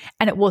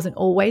 And it wasn't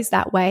always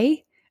that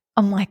way.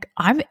 I'm like,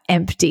 I'm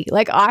empty.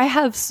 Like I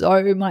have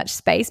so much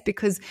space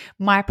because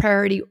my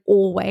priority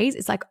always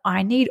is like,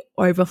 I need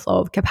overflow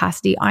of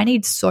capacity. I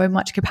need so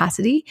much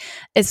capacity.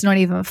 It's not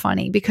even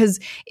funny, because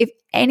if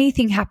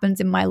anything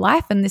happens in my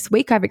life, and this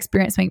week I've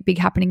experienced something big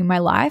happening in my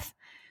life,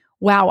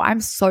 wow,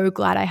 I'm so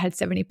glad I had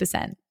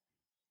 70%.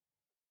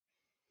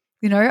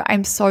 You know,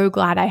 I'm so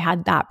glad I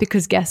had that,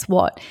 because guess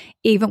what?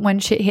 Even when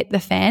shit hit the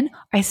fan,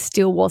 I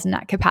still wasn't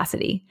at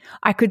capacity.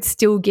 I could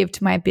still give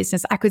to my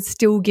business. I could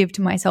still give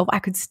to myself. I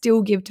could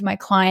still give to my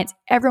clients,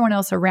 everyone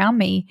else around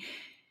me,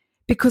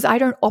 because I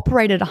don't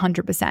operate at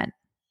 100%.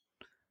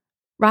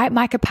 Right?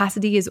 My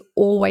capacity is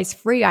always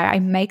free. I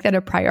make that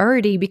a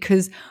priority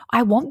because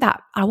I want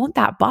that. I want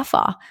that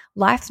buffer.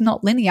 Life's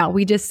not linear.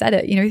 We just said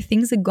it. You know,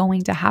 things are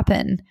going to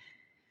happen.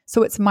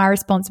 So it's my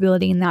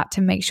responsibility in that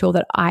to make sure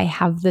that I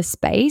have the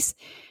space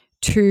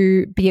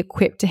to be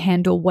equipped to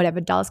handle whatever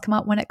does come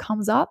up when it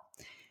comes up,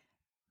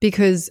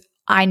 because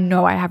I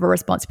know I have a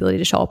responsibility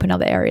to show up in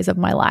other areas of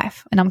my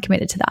life, and I'm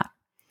committed to that.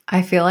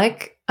 I feel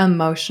like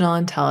emotional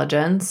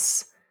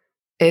intelligence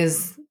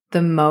is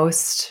the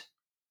most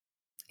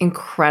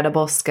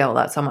incredible skill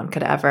that someone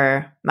could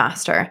ever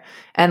master,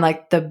 and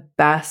like the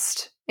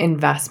best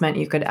investment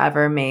you could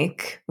ever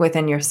make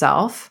within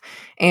yourself.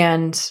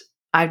 And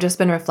I've just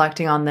been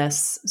reflecting on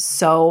this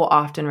so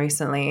often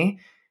recently.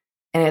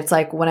 And it's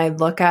like when I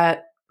look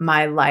at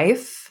my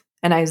life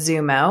and I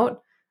zoom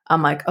out,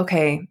 I'm like,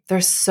 okay,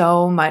 there's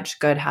so much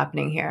good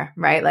happening here,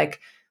 right? Like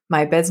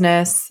my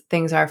business,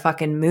 things are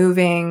fucking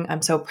moving.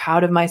 I'm so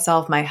proud of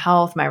myself, my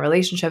health, my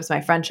relationships,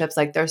 my friendships.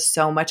 Like there's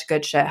so much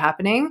good shit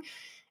happening.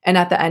 And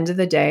at the end of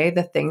the day,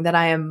 the thing that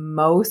I am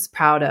most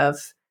proud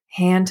of,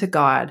 hand to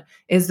God,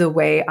 is the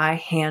way I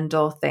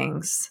handle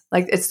things.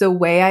 Like it's the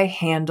way I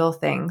handle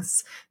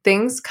things.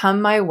 Things come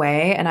my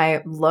way, and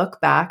I look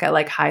back at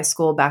like high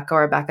school Becca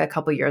or Becca a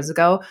couple years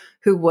ago,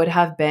 who would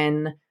have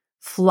been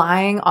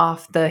flying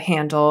off the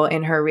handle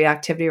in her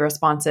reactivity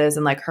responses,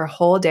 and like her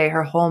whole day,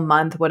 her whole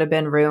month would have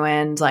been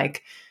ruined.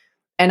 Like,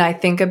 and I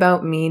think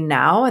about me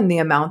now and the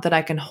amount that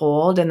I can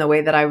hold and the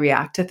way that I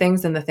react to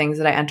things and the things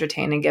that I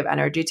entertain and give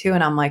energy to.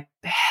 And I'm like,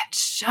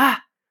 bitch,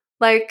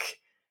 like,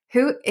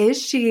 who is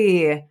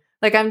she?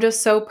 Like, I'm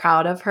just so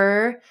proud of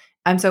her.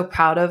 I'm so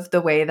proud of the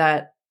way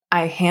that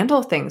I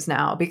handle things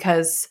now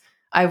because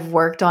I've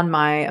worked on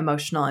my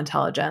emotional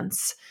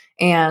intelligence.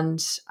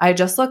 And I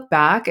just look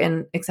back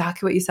and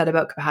exactly what you said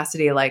about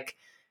capacity, like,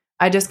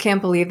 I just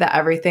can't believe that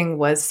everything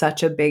was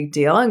such a big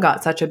deal and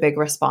got such a big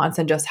response,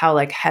 and just how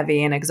like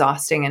heavy and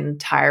exhausting and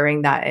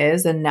tiring that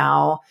is. And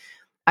now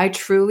I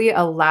truly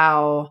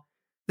allow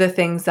the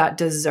things that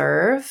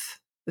deserve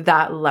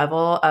that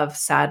level of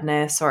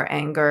sadness or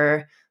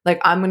anger.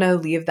 Like I'm going to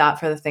leave that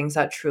for the things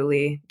that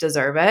truly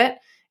deserve it.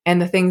 And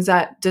the things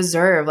that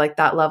deserve like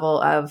that level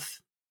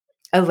of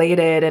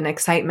elated and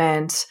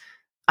excitement,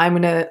 I'm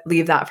going to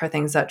leave that for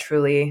things that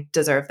truly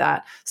deserve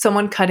that.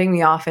 Someone cutting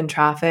me off in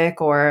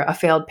traffic or a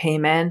failed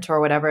payment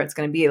or whatever it's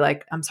going to be,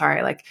 like, I'm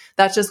sorry, like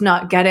that's just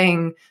not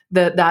getting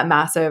that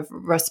massive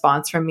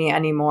response from me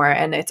anymore.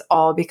 And it's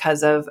all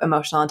because of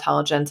emotional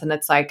intelligence. And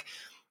it's like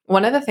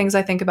one of the things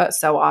I think about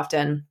so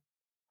often,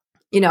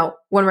 you know,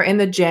 when we're in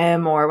the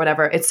gym or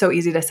whatever, it's so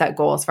easy to set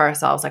goals for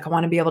ourselves. Like I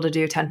want to be able to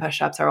do 10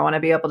 push-ups, or I want to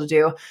be able to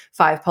do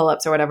 5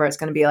 pull-ups, or whatever it's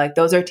going to be. Like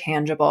those are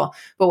tangible.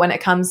 But when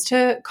it comes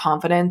to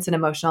confidence and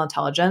emotional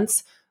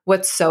intelligence,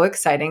 what's so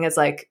exciting is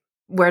like,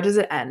 where does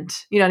it end?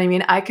 You know what I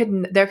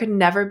mean? There could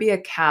never be a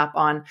cap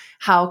on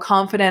how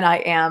confident I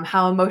am,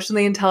 how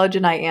emotionally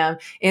intelligent I am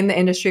in the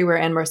industry we're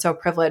in. We're so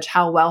privileged,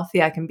 how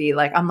wealthy I can be.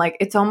 Like, I'm like,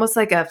 it's almost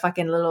like a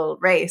fucking little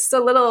race, a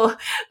little,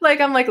 like,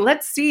 I'm like,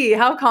 let's see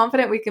how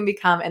confident we can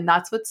become. And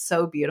that's what's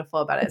so beautiful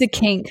about it. It's a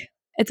kink.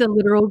 It's a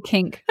literal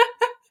kink.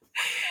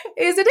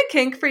 Is it a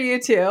kink for you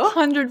too?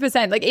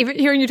 100%. Like even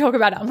hearing you talk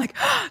about it, I'm like,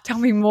 oh, tell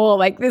me more.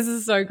 Like this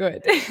is so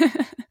good.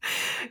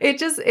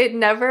 It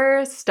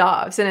never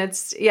stops. And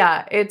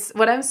it's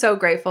what I'm so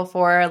grateful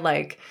for,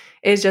 like,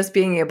 is just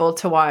being able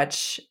to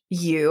watch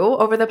you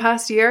over the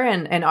past year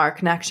and our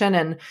connection.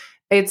 And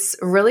it's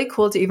really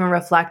cool to even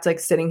reflect, like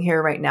sitting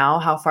here right now,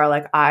 how far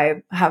like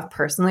I have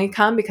personally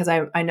come, because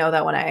I know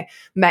that when I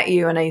met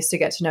you and I used to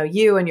get to know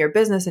you and your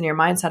business and your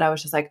mindset, I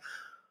was just like,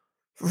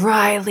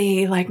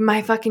 Riley, like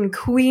my fucking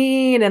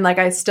queen. And like,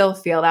 I still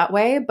feel that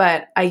way,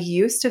 but I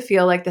used to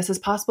feel like this is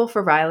possible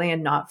for Riley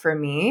and not for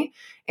me.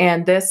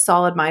 And this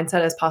solid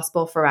mindset is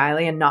possible for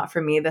Riley and not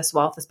for me. This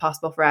wealth is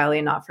possible for Riley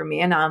and not for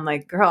me. And now I'm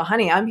like, girl,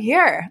 honey, I'm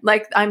here.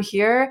 Like I'm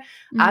here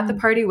at the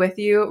party with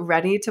you,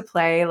 ready to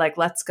play. Like,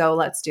 let's go,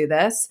 let's do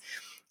this.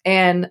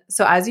 And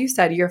so as you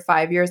said, you're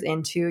 5 years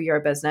into your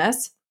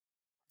business.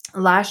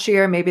 Last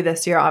year, maybe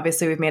this year,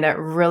 obviously we've made it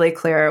really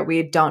clear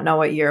we don't know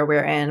what year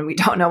we're in. We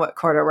don't know what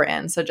quarter we're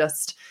in. So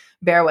just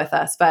bear with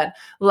us. But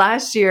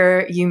last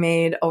year you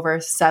made over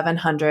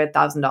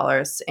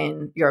 $700,000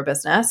 in your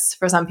business.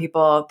 For some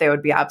people, they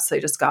would be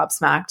absolutely just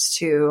gobsmacked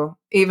to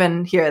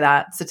even hear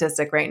that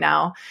statistic right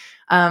now.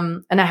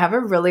 And I have a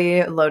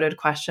really loaded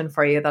question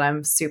for you that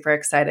I'm super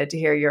excited to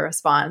hear your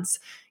response.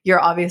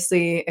 You're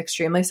obviously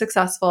extremely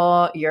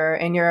successful. You're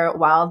in your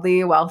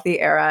wildly wealthy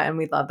era, and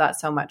we love that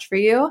so much for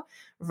you.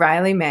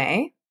 Riley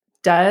May,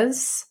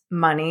 does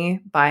money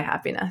buy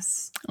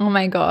happiness? Oh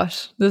my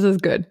gosh, this is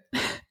good.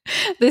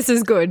 This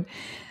is good.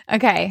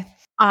 Okay.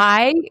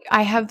 I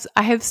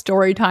have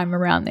story time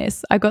around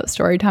this. I got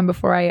story time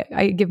before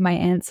I give my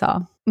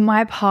answer.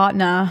 My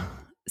partner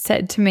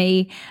said to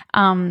me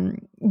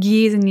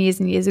years and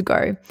years and years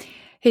ago,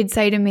 he'd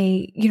say to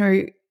me, you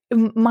know,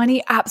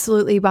 money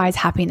absolutely buys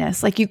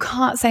happiness. Like you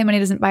can't say money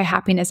doesn't buy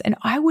happiness. And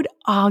I would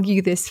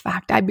argue this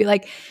fact. I'd be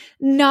like,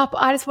 nope,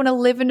 I just want to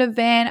live in a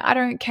van. I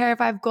don't care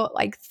if I've got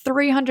like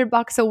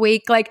 $300 a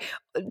week. Like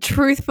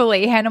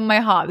truthfully, hand on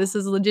my heart, this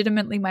is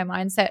legitimately my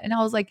mindset. And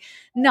I was like,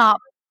 nah.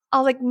 I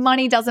was like,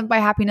 money doesn't buy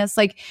happiness.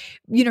 Like,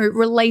 you know,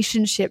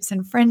 relationships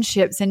and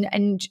friendships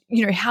and,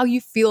 you know, how you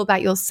feel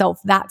about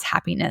yourself, that's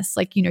happiness.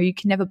 Like, you know, you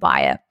can never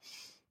buy it.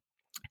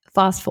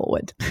 Fast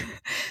forward.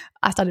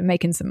 I started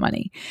making some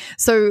money.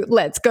 So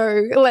let's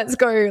go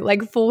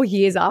like 4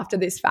 years after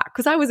this fact,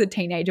 because I was a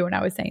teenager when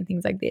I was saying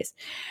things like this.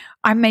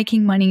 I'm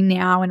making money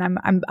now, and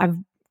I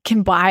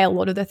can buy a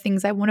lot of the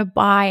things I want to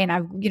buy, and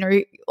I've, you know,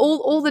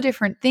 all the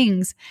different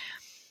things.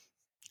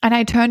 And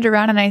I turned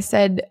around and I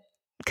said,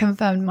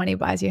 confirmed, money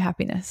buys you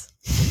happiness.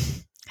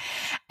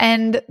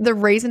 And the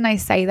reason I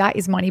say that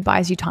is money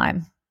buys you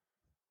time.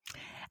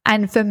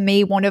 And for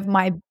me, one of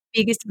my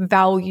biggest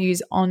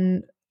values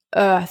on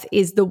earth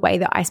is the way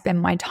that I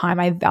spend my time.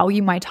 I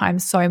value my time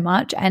so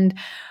much, and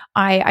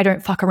I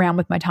don't fuck around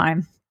with my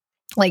time.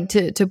 Like,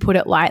 to put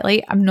it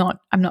lightly, I'm not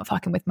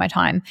fucking with my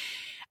time.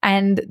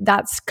 And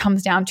that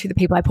comes down to the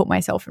people I put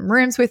myself in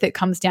rooms with. It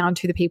comes down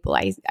to the people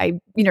I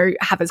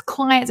have as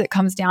clients. It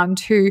comes down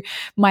to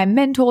my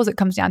mentors. It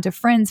comes down to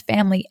friends,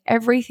 family,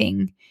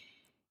 everything.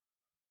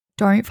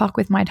 Don't fuck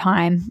with my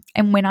time.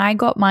 And when I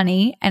got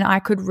money and I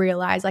could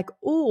realize, like,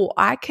 oh,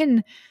 I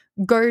can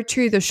go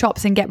to the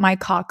shops and get my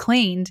car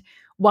cleaned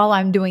while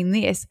I'm doing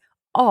this.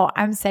 Oh,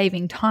 I'm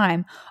saving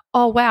time.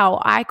 Oh,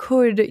 wow, I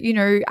could,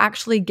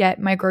 actually get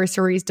my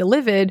groceries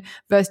delivered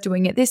versus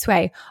doing it this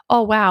way.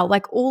 Oh, wow,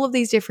 like all of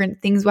these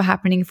different things were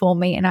happening for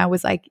me. And I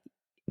was like,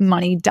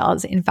 money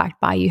does in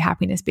fact buy you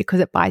happiness because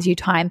it buys you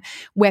time.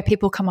 Where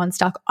people come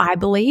unstuck, I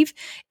believe,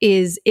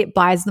 is it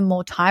buys them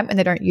more time and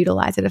they don't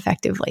utilize it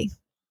effectively.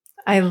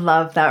 I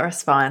love that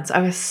response.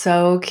 I was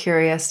so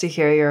curious to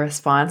hear your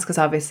response because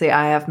obviously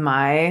I have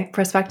my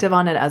perspective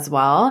on it as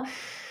well.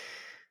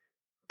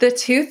 The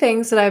two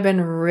things that I've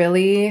been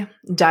really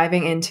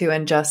diving into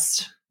and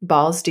just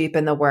balls deep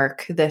in the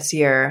work this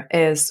year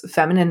is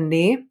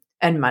femininity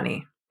and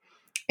money.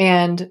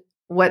 And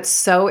what's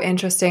so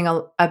interesting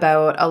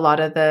about a lot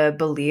of the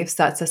beliefs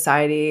that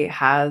society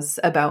has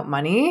about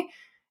money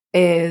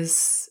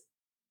is,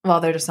 well,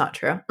 they're just not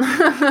true.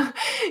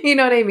 You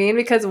know what I mean?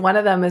 Because one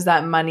of them is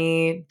that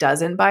money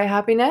doesn't buy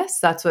happiness.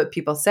 That's what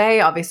people say.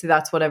 Obviously,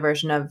 that's what a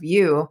version of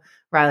you,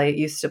 Riley,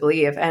 used to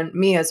believe, and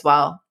me as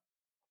well.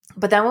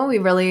 But then when we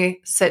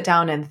really sit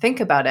down and think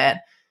about it,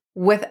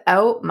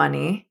 without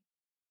money,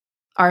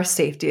 our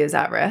safety is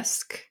at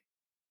risk.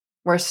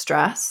 We're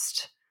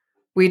stressed.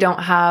 We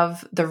don't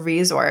have the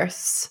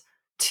resource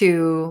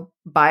to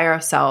buy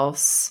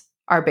ourselves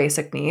our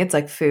basic needs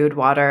like food,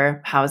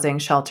 water, housing,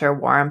 shelter,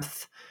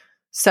 warmth.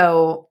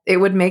 So it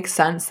would make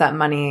sense that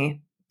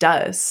money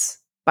does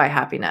buy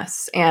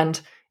happiness. And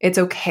it's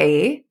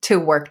okay to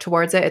work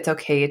towards it. It's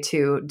okay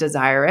to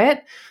desire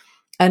it.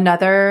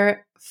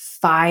 Another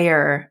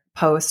fire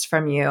post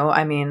from you.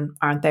 I mean,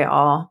 aren't they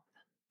all?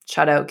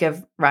 Shout out,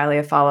 give Riley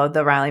a follow,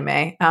 the Riley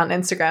May on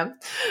Instagram.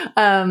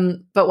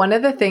 But one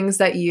of the things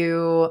that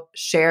you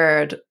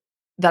shared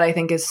that I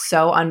think is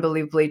so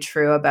unbelievably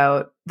true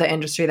about the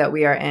industry that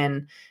we are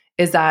in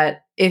is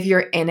that if you're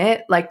in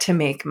it like to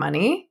make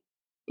money,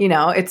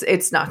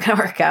 it's not going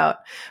to work out.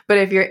 But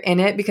if you're in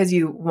it because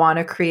you want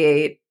to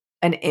create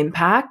an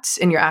impact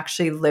and you're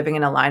actually living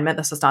in alignment,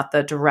 this is not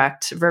the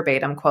direct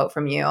verbatim quote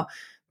from you,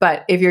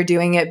 but if you're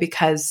doing it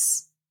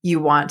because you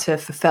want to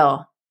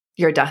fulfill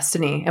your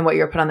destiny and what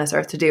you're put on this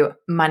earth to do,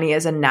 money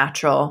is a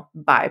natural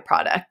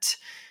byproduct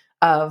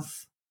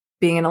of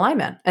being in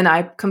alignment. And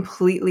I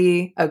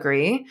completely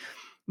agree.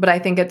 But I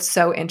think it's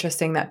so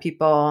interesting that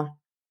people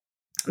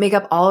make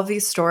up all of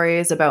these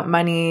stories about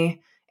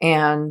money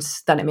and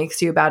that it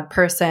makes you a bad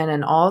person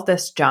and all of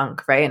this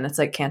junk, right? And it's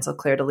like cancel,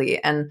 clear,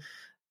 delete. And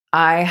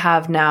I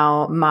have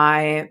now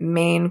my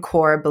main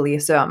core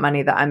beliefs about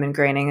money that I'm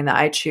ingraining and that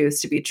I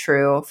choose to be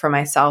true for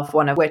myself,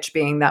 one of which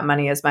being that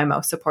money is my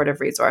most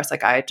supportive resource.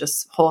 Like, I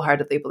just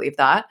wholeheartedly believe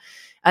that.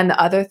 And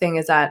the other thing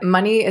is that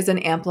money is an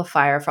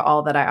amplifier for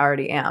all that I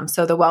already am.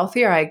 So the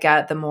wealthier I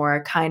get, the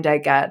more kind I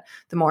get,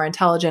 the more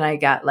intelligent I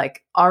get,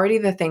 like already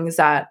the things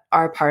that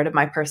are part of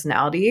my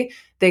personality,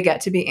 they get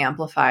to be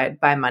amplified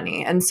by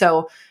money. And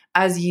so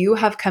as you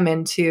have come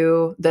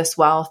into this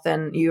wealth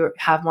and you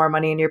have more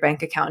money in your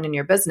bank account and in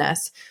your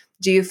business,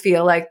 do you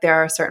feel like there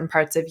are certain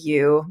parts of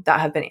you that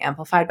have been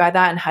amplified by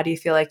that? And how do you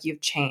feel like you've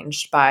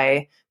changed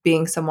by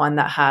being someone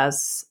that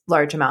has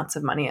large amounts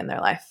of money in their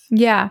life?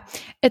 Yeah,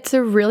 it's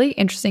a really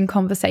interesting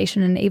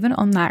conversation. And even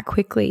on that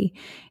quickly,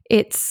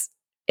 it's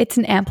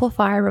an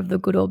amplifier of the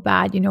good or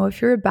bad.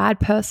 If you're a bad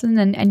person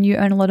and you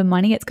earn a lot of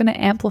money, it's going to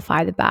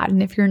amplify the bad.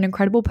 And if you're an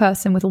incredible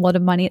person with a lot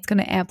of money, it's going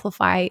to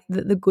amplify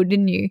the good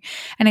in you.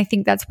 And I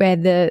think that's where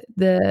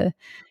the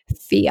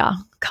fear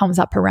comes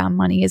up around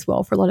money as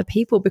well for a lot of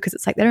people, because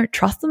it's like they don't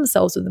trust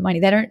themselves with the money.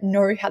 They don't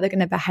know how they're going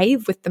to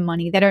behave with the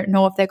money. They don't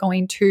know if they're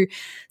going to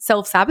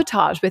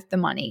self-sabotage with the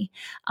money.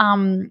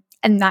 And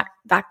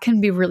that can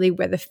be really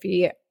where the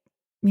fear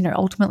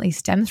ultimately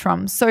stems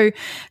from. So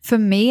for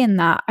me in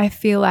that, I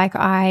feel like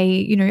I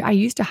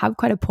used to have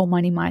quite a poor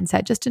money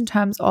mindset, just in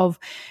terms of,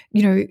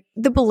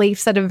 the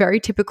beliefs that are very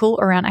typical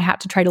around I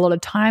had to trade a lot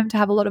of time to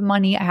have a lot of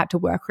money. I had to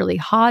work really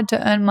hard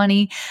to earn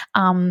money.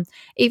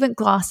 Even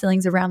glass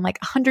ceilings around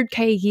like 100K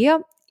a year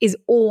is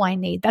all I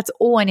need. That's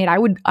all I need.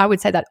 I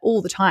would say that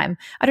all the time.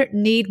 I don't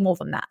need more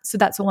than that. So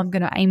that's all I'm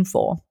going to aim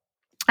for.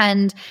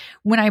 And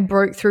when I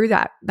broke through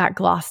that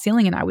glass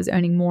ceiling and I was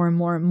earning more and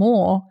more and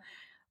more,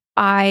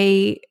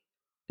 I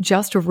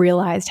just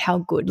realized how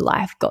good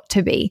life got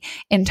to be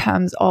in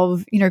terms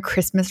of,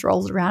 Christmas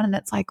rolls around and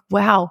it's like,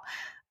 wow,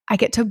 I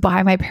get to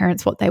buy my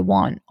parents what they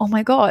want. Oh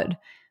my God,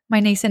 my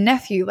niece and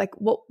nephew, like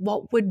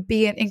what would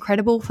be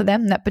incredible for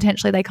them that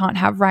potentially they can't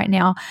have right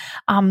now?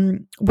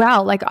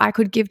 Wow, like I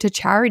could give to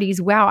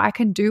charities. Wow, I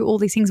can do all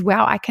these things.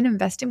 Wow, I can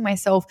invest in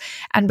myself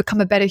and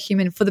become a better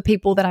human for the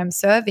people that I'm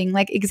serving.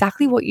 Like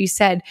exactly what you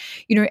said,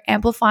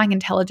 amplifying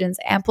intelligence,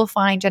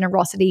 amplifying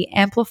generosity,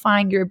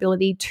 amplifying your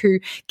ability to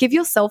give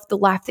yourself the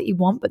life that you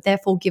want, but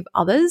therefore give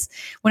others.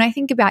 When I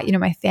think about,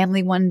 my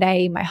family one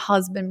day, my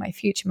husband, my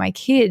future, my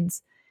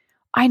kids,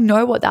 I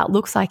know what that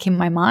looks like in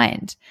my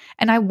mind,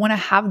 and I want to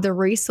have the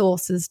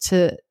resources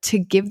to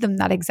give them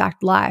that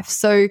exact life.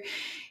 So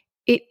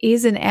it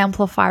is an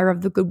amplifier of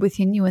the good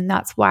within you, and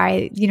that's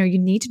why, you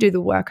need to do the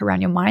work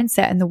around your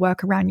mindset and the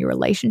work around your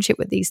relationship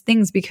with these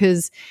things,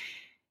 because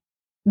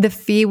the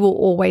fear will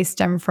always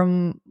stem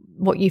from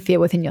what you fear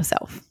within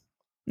yourself,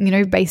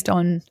 based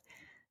on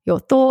your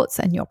thoughts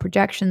and your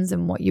projections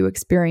and what you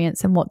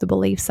experience and what the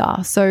beliefs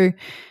are. So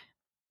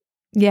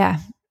yeah,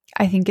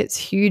 I think it's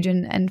huge.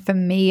 And for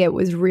me, it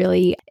was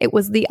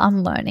the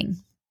unlearning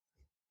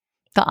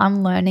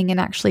and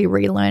actually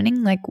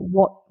relearning, like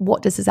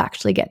what does this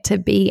actually get to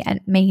be and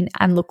mean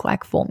and look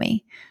like for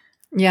me?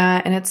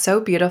 Yeah. And it's so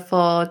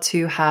beautiful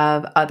to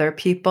have other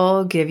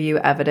people give you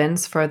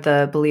evidence for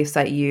the beliefs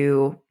that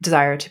you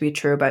desire to be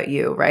true about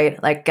you,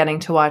 right? Like getting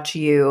to watch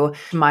you,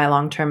 my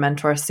long-term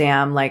mentor,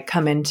 Sam, like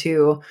come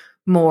into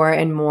more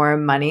and more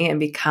money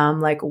and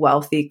become like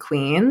wealthy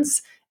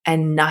queens,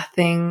 and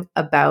nothing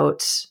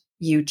about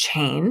you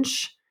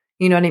change.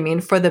 You know what I mean?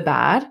 For the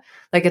bad.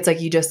 Like it's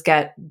like you just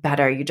get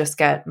better, you just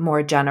get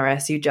more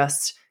generous, you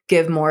just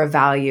give more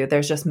value.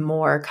 There's just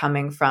more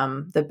coming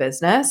from the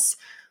business.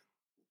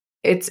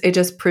 It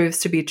just proves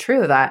to be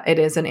true that it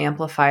is an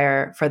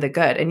amplifier for the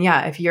good. And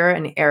yeah, if you're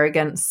an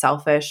arrogant,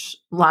 selfish,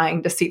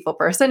 lying, deceitful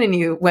person and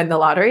you win the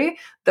lottery,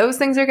 those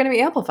things are going to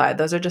be amplified.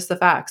 Those are just the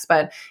facts.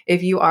 But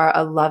if you are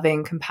a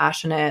loving,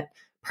 compassionate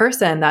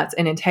person that's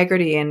in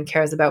integrity and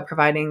cares about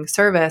providing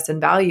service and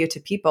value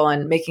to people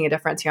and making a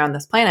difference here on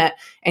this planet,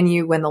 and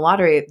you win the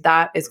lottery,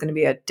 that is going to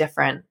be a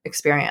different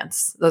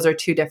experience. Those are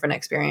two different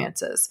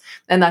experiences.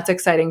 And that's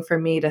exciting for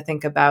me to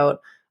think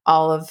about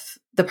all of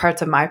the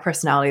parts of my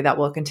personality that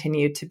will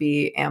continue to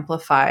be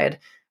amplified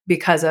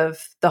because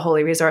of the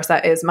holy resource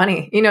that is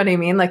money. You know what I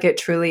mean? Like it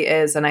truly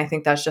is. And I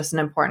think that's just an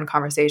important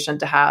conversation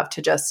to have,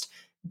 to just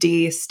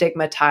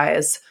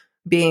destigmatize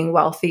being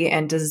wealthy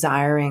and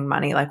desiring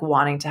money, like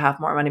wanting to have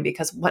more money,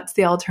 because what's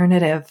the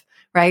alternative,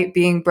 right?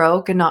 Being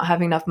broke and not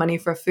having enough money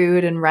for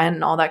food and rent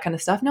and all that kind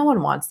of stuff. No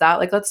one wants that.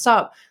 Like, let's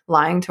stop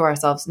lying to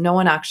ourselves. No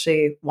one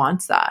actually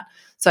wants that.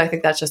 So I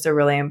think that's just a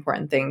really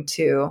important thing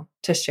to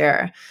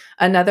share.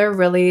 Another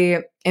really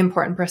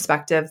important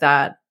perspective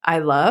that I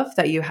love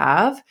that you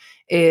have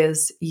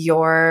is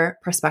your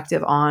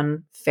perspective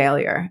on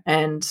failure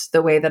and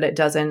the way that it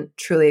doesn't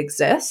truly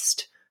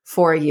exist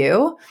for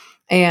you.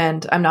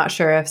 And I'm not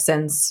sure if,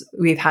 since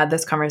we've had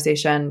this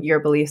conversation, your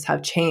beliefs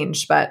have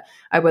changed, but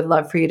I would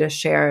love for you to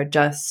share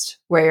just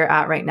where you're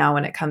at right now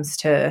when it comes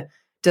to,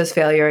 does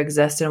failure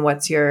exist, and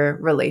what's your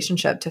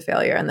relationship to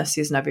failure in this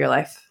season of your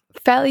life?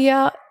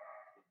 Failure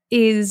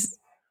is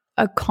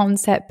a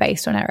concept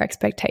based on our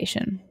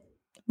expectation,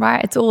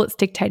 right? It's all it's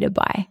dictated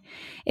by.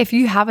 If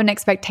you have an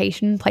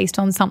expectation placed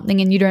on something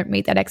and you don't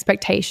meet that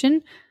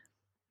expectation,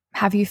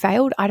 have you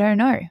failed? I don't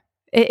know.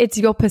 It's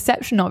your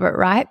perception of it,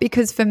 right?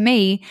 Because for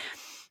me,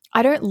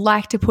 I don't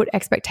like to put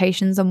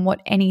expectations on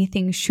what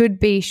anything should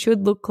be,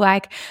 should look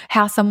like,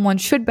 how someone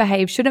should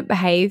behave, shouldn't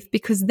behave,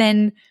 because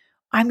then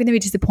I'm going to be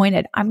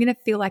disappointed. I'm going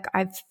to feel like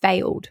I've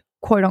failed,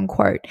 quote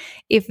unquote,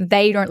 if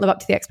they don't live up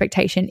to the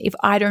expectation, if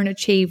I don't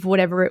achieve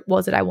whatever it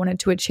was that I wanted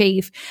to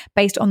achieve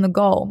based on the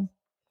goal.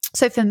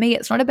 So for me,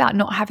 it's not about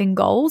not having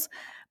goals,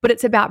 but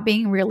it's about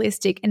being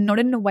realistic, and not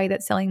in a way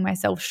that's selling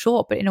myself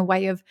short, but in a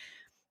way of,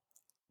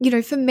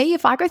 for me,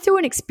 if I go through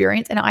an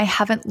experience and I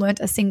haven't learned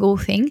a single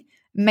thing,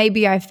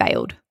 maybe I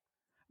failed,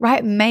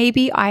 right?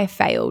 Maybe I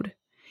failed.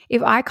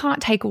 If I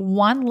can't take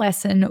one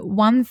lesson,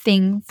 one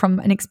thing from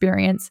an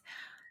experience,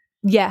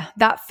 yeah,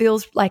 that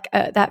feels like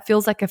a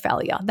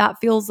failure. That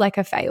feels like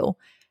a fail.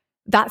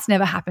 That's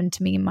never happened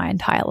to me in my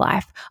entire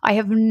life. I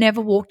have never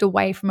walked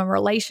away from a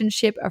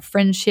relationship, a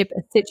friendship,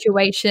 a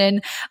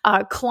situation,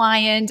 a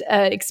client,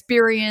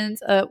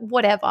 experience,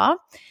 whatever,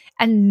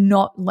 and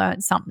not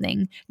learned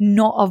something,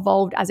 not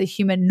evolved as a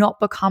human,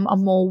 not become a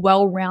more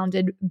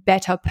well-rounded,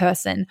 better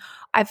person.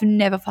 I've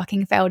never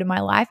fucking failed in my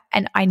life,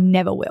 and I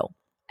never will.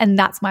 And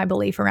that's my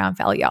belief around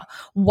failure.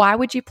 Why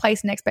would you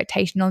place an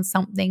expectation on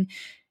something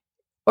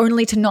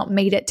only to not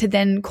meet it, to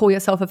then call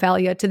yourself a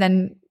failure, to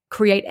then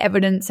create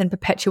evidence and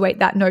perpetuate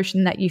that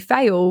notion that you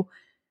fail,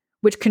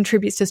 which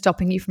contributes to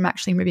stopping you from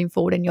actually moving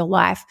forward in your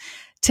life?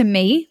 To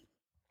me,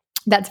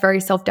 that's very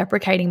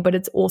self-deprecating, but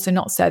it's also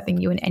not serving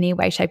you in any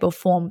way, shape, or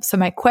form. So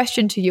my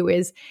question to you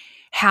is,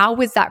 how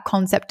is that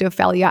concept of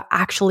failure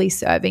actually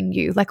serving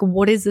you? Like,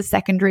 what is the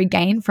secondary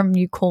gain from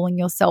you calling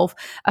yourself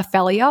a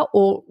failure,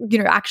 or,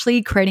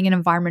 actually creating an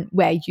environment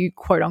where you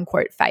quote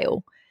unquote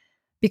fail?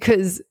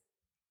 Because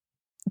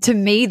to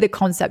me, the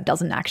concept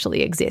doesn't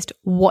actually exist.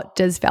 What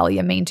does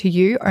failure mean to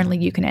you? Only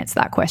you can answer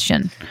that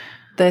question.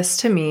 This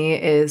to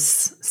me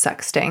is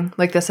sexting.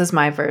 Like, this is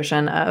my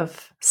version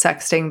of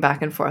sexting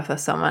back and forth with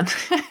someone.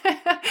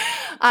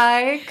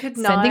 I could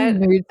not Sending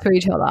nudes to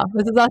each other.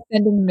 This is us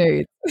sending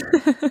nudes.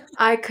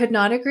 I could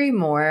not agree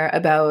more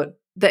about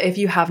the if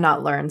you have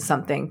not learned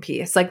something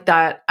piece. Like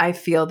that, I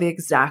feel the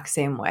exact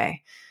same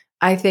way.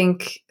 I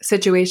think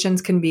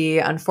situations can be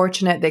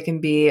unfortunate, they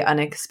can be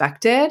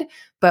unexpected,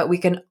 but we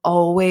can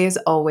always,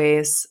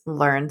 always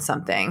learn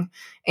something.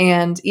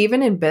 And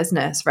even in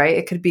business, right?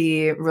 It could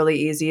be really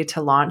easy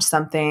to launch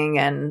something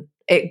and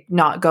it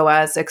not go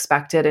as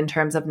expected in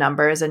terms of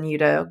numbers and you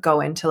to go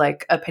into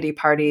like a pity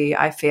party,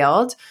 I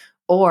failed.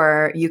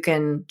 Or you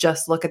can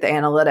just look at the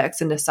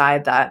analytics and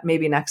decide that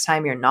maybe next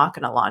time you're not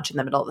going to launch in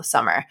the middle of the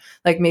summer.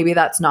 Like maybe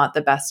that's not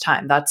the best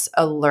time. That's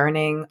a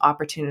learning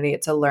opportunity.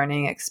 It's a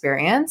learning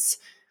experience.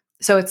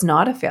 So it's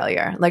not a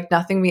failure. Like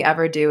nothing we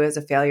ever do is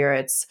a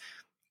failure.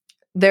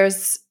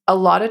 There's a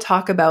lot of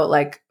talk about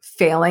like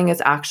failing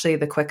is actually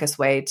the quickest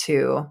way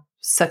to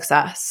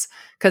success.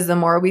 Because the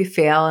more we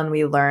fail and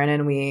we learn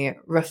and we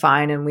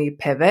refine and we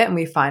pivot and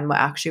we find what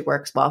actually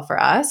works well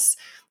for us,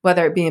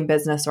 whether it be in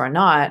business or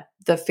not,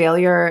 the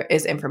failure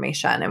is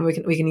information, and we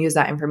can use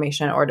that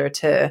information in order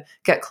to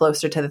get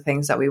closer to the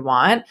things that we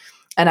want.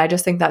 And I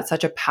just think that's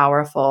such a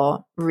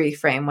powerful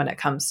reframe when it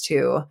comes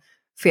to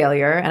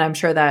failure. And I'm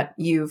sure that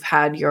you've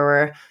had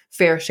your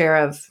fair share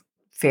of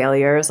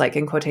failures, like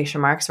in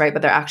quotation marks, right?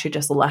 But they're actually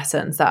just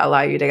lessons that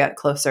allow you to get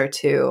closer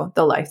to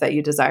the life that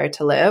you desire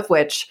to live,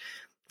 which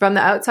from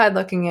the outside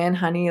looking in,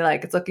 honey,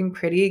 like it's looking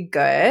pretty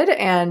good.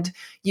 And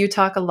you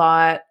talk a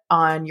lot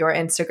on your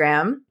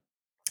Instagram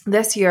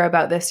this year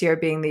about this year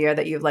being the year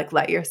that you've like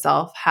let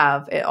yourself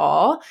have it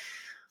all.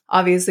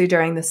 Obviously,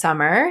 during the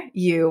summer,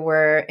 you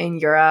were in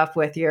Europe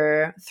with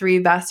your 3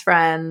 best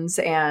friends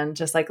and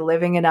just like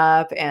living it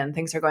up, and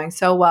things are going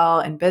so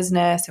well in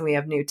business. And we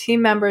have new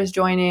team members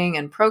joining,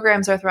 and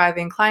programs are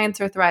thriving,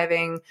 clients are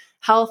thriving,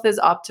 health is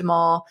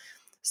optimal.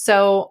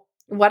 So,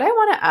 what I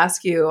want to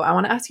ask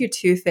you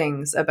 2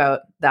 things about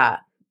that,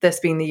 this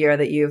being the year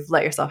that you've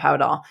let yourself have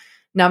it all.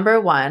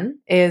 Number 1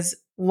 is,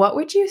 what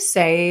would you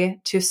say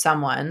to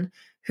someone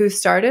who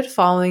started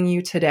following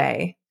you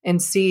today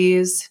and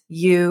sees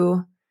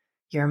you,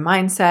 your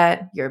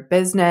mindset, your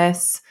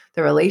business,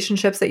 the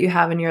relationships that you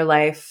have in your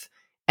life,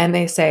 and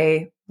they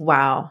say,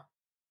 wow,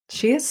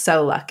 she is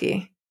so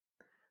lucky?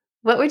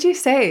 What would you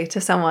say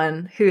to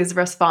someone whose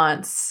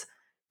response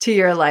to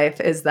your life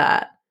is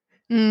that?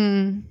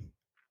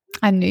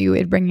 I knew you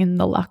would bring in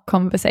the luck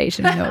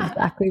conversation. I know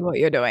exactly what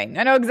you're doing.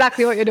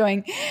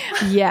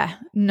 Yeah,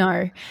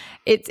 no,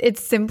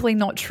 it's simply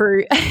not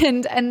true.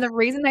 And the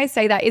reason I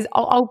say that is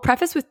I'll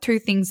preface with 2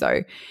 things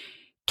though.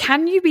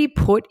 Can you be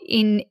put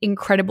in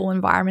incredible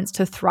environments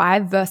to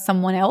thrive versus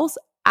someone else?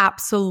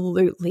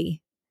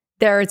 Absolutely.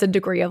 There is a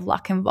degree of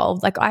luck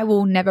involved. Like I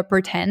will never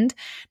pretend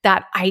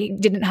that I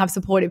didn't have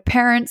supportive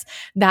parents,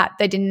 that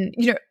they didn't,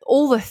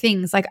 all the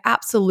things. Like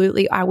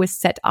absolutely, I was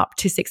set up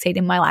to succeed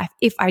in my life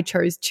if I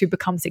chose to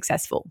become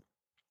successful.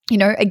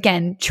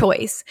 Again,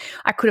 choice.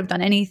 I could have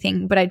done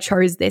anything, but I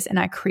chose this and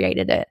I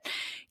created it.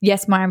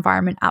 Yes, my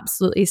environment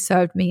absolutely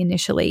served me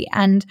initially.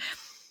 And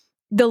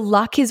the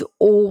luck is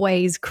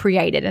always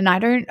created. And I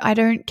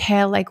don't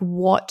care like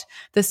what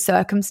the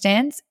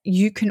circumstance,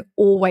 you can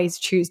always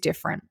choose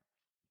different.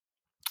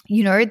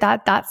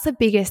 That's the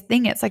biggest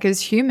thing. It's like as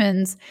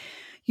humans,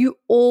 you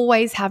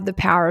always have the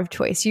power of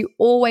choice. You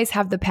always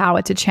have the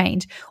power to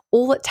change.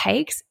 All it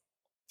takes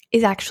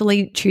is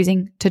actually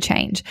choosing to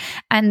change.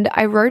 And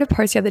I wrote a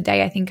post the other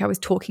day. I think I was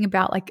talking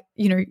about I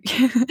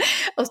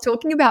was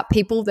talking about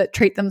people that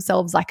treat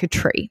themselves like a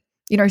tree,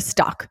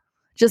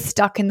 just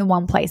stuck in the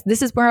one place.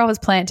 This is where I was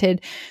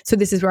planted. So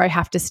this is where I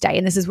have to stay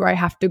and this is where I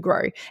have to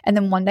grow. And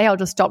then one day I'll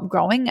just stop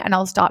growing and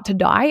I'll start to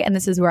die. And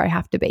this is where I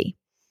have to be.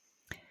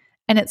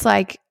 And it's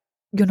like,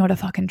 you're not a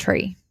fucking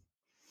tree.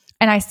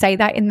 And I say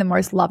that in the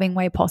most loving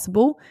way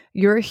possible.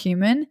 You're a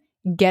human.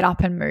 Get up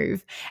and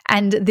move.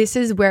 And this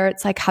is where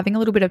it's like having a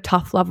little bit of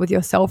tough love with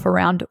yourself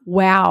around,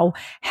 wow,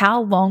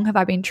 how long have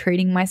I been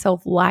treating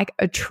myself like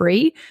a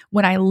tree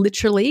when I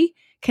literally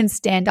can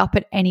stand up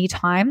at any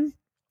time,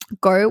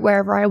 go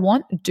wherever I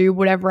want, do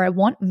whatever I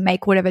want,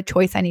 make whatever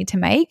choice I need to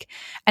make,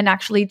 and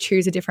actually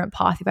choose a different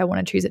path if I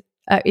want to choose it,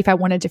 if I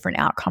want a different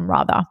outcome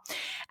rather.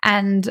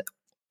 And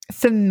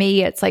for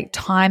me, it's like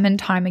time and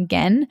time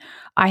again,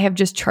 I have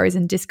just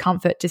chosen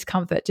discomfort.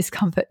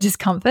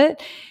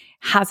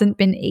 Hasn't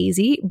been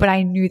easy, but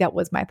I knew that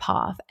was my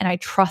path and I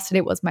trusted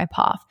it was my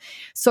path.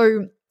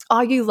 So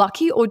are you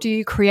lucky or do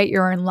you create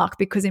your own luck?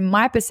 Because in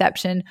my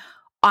perception,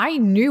 I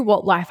knew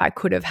what life I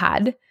could have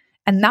had,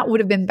 and that would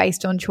have been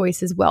based on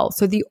choice as well.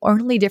 So the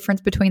only difference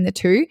between the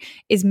two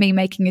is me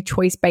making a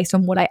choice based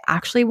on what I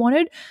actually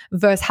wanted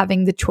versus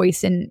having the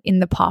choice in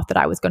the path that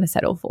I was going to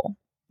settle for.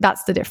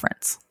 That's the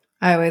difference.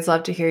 I always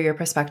love to hear your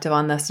perspective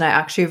on this. And I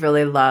actually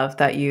really love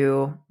that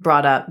you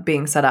brought up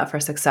being set up for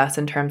success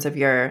in terms of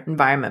your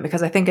environment,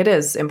 because I think it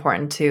is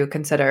important to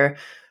consider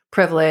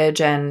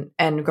privilege and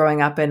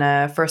growing up in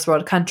a first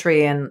world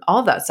country and all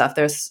of that stuff.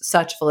 There's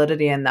such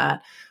validity in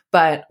that.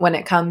 But when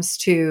it comes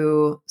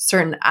to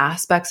certain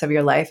aspects of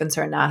your life and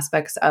certain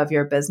aspects of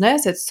your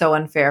business, it's so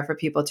unfair for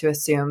people to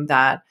assume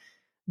that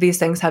these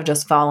things have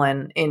just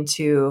fallen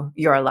into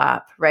your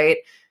lap, right?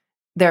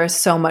 There is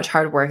so much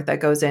hard work that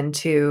goes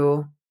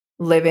into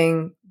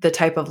living the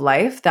type of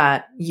life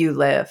that you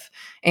live.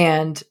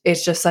 And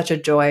it's just such a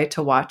joy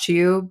to watch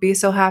you be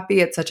so happy.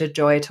 It's such a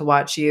joy to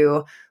watch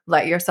you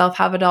let yourself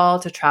have it all,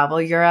 to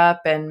travel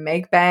Europe and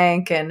make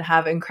bank and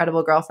have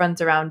incredible girlfriends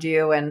around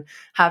you and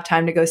have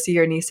time to go see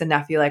your niece and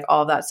nephew. Like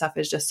all of that stuff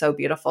is just so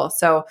beautiful.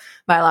 So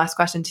my last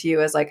question to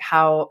you is like,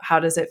 how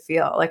does it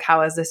feel? Like,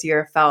 how has this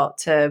year felt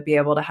to be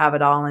able to have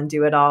it all and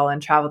do it all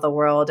and travel the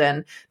world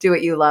and do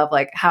what you love?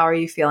 Like, how are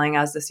you feeling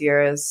as this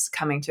year is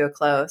coming to a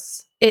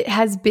close? It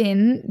has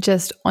been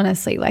just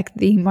honestly like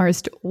the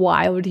most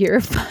wild year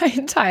of my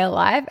entire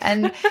life.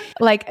 And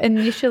like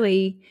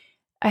initially,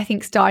 I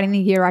think starting the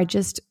year,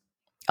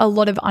 a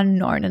lot of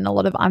unknown and a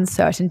lot of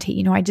uncertainty.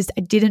 You know, I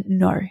didn't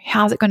know,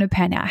 how's it going to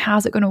pan out?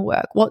 How's it going to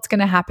work? What's going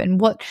to happen?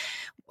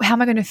 How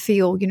am I going to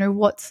feel? You know,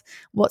 what's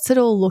it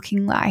all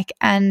looking like?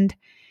 And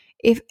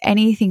if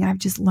anything, I've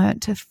just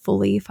learned to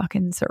fully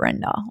fucking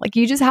surrender. Like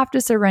you just have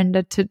to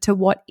surrender to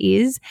what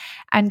is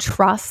and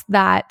trust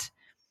that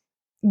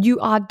you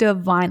are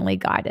divinely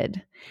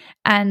guided.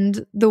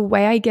 And the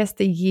way I guess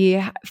the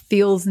year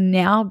feels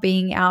now,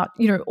 being out,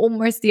 you know,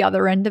 almost the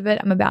other end of it,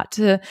 I'm about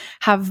to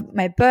have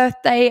my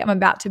birthday. I'm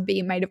about to be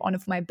a maid of honor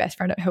for my best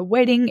friend at her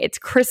wedding. It's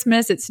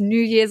Christmas. It's New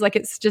Year's. Like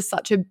it's just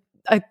such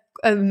a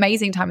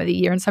amazing time of the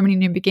year and so many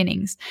new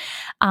beginnings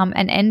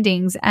and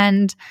endings.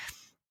 And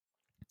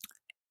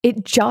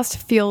it just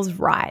feels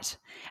right.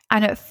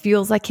 And it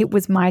feels like it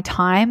was my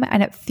time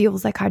and it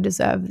feels like I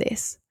deserve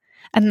this.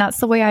 And that's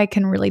the way I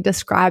can really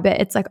describe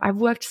it. It's like I've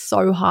worked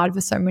so hard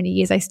for so many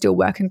years. I still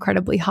work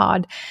incredibly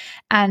hard.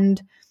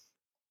 And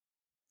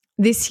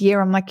this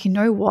year I'm like, you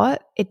know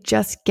what? It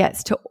just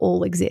gets to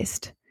all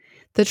exist.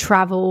 The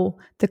travel,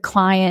 the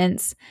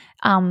clients,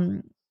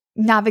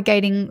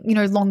 navigating, you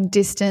know, long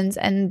distance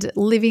and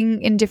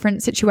living in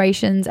different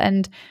situations.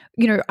 And,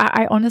 you know,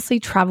 I honestly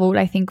traveled,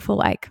 I think for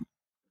like,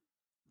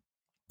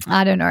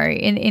 I don't know,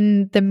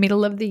 in the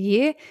middle of the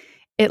year,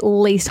 at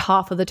least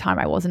half of the time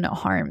I wasn't at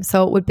home.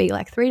 So it would be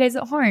like 3 days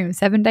at home,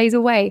 7 days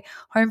away,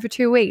 home for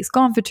 2 weeks,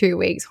 gone for 2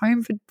 weeks,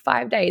 home for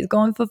 5 days,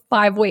 gone for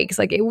 5 weeks.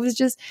 Like it was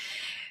just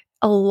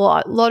a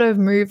lot of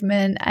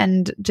movement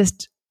and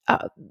just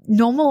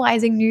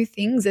normalizing new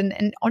things.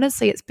 And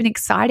honestly, it's been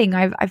exciting.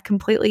 I've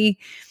completely,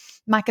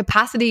 my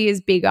capacity is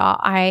bigger.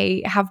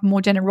 I have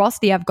more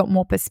generosity. I've got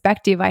more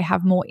perspective. I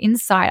have more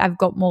insight. I've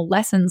got more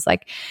lessons.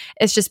 Like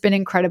it's just been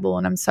incredible.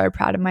 And I'm so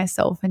proud of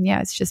myself. And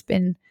yeah,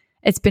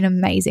 it's been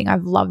amazing.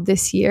 I've loved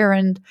this year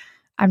and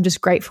I'm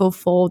just grateful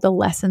for the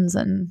lessons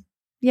and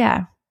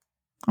yeah,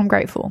 I'm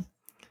grateful.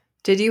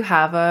 Did you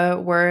have a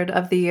word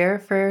of the year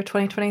for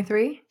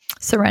 2023?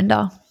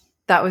 Surrender.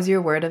 That was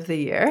your word of the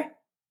year?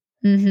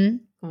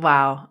 Mm-hmm.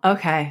 Wow.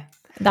 Okay.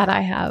 That I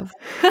have.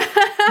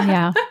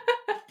 Yeah.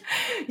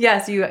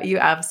 Yes, you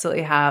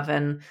absolutely have.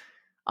 And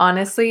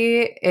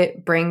honestly,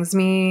 it brings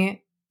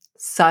me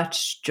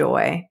such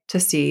joy to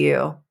see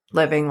you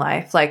living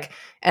life. Like,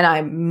 and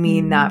I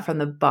mean that from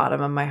the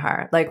bottom of my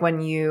heart. Like when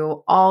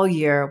you all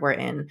year were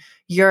in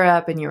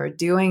Europe and you were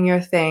doing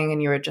your thing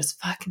and you were just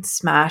fucking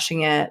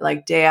smashing it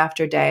like day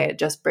after day, it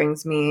just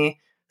brings me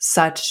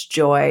such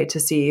joy to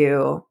see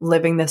you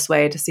living this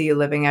way, to see you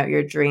living out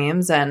your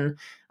dreams. And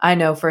I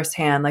know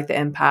firsthand like the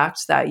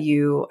impact that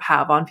you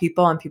have on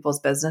people and people's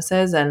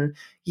businesses, and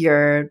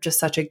you're just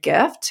such a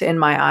gift in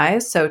my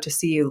eyes. So to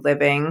see you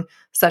living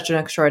such an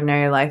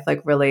extraordinary life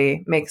like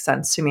really makes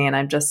sense to me. And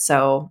I'm just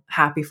so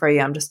happy for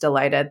you. I'm just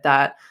delighted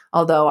that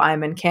although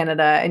I'm in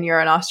Canada and you're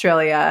in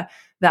Australia,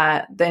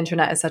 that the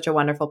internet is such a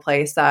wonderful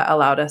place that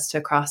allowed us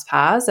to cross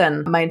paths.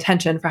 And my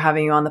intention for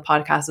having you on the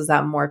podcast is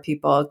that more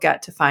people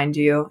get to find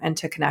you and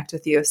to connect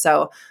with you.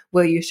 So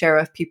will you share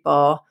with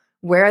people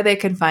where they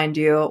can find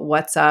you,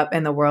 what's up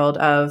in the world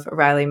of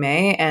Riley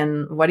May,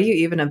 and what are you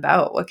even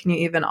about? What can you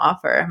even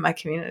offer my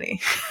community?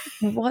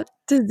 What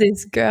does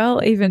this girl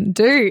even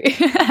do?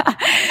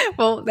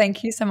 Well,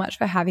 thank you so much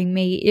for having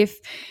me.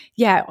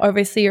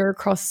 Obviously you're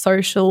across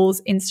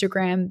socials,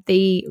 Instagram,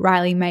 the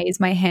Riley May is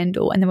my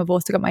handle. And then we've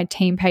also got my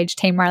team page,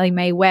 Team Riley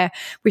May, where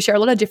we share a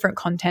lot of different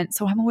content.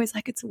 So I'm always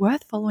like, it's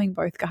worth following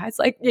both, guys.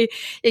 Like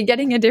you're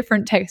getting a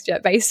different texture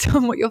based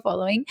on what you're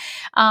following.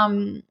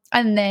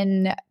 And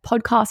then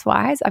podcast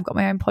wise, I've got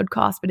my own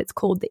podcast, but it's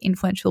called the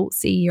Influential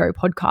CEO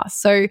Podcast.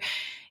 So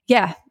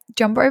yeah,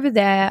 jump over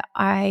there.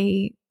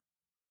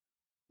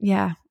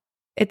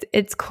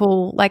 It's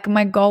cool. Like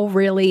my goal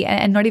really,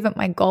 and not even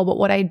my goal, but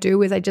what I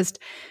do is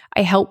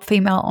I help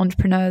female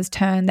entrepreneurs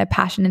turn their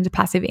passion into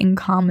passive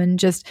income and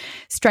just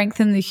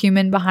strengthen the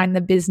human behind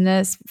the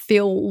business,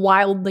 feel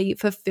wildly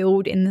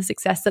fulfilled in the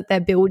success that they're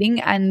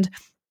building, and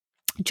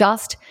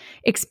just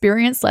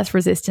experience less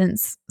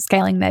resistance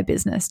scaling their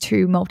business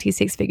to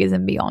multi-six figures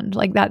and beyond.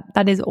 Like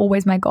that is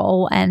always my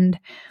goal. And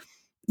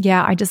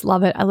yeah, I just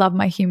love it. I love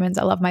my humans.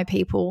 I love my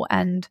people.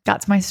 And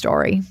that's my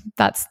story.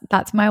 That's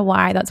my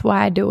why. That's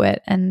why I do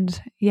it.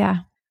 And yeah,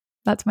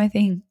 that's my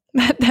thing.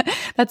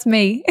 That's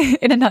me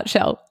in a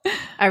nutshell.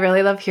 I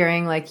really love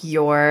hearing like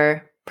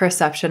your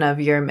perception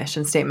of your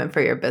mission statement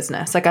for your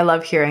business. Like I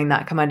love hearing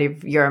that come out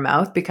of your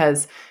mouth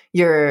because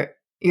you're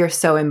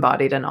so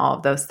embodied in all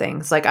of those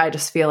things. Like I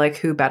just feel like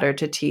who better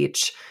to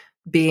teach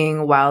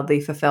being wildly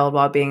fulfilled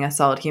while being a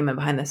solid human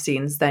behind the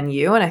scenes than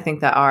you. And I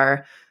think that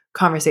our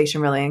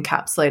conversation really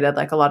encapsulated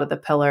like a lot of the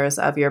pillars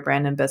of your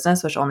brand and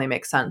business, which only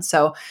makes sense.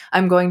 So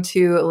I'm going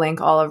to link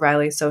all of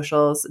Riley's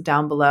socials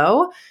down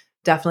below.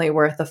 Definitely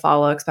worth a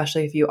follow,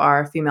 especially if you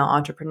are a female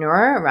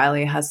entrepreneur.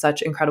 Riley has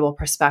such incredible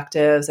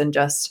perspectives and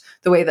just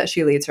the way that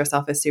she leads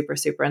herself is super,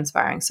 super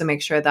inspiring. So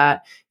make sure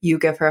that you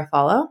give her a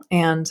follow.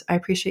 And I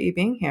appreciate you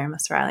being here,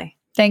 Miss Riley.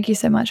 Thank you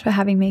so much for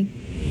having me.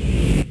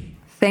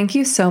 Thank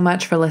you so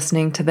much for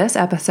listening to this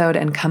episode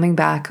and coming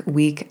back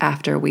week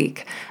after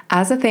week.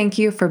 As a thank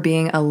you for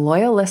being a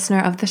loyal listener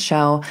of the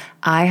show,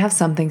 I have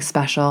something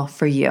special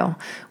for you.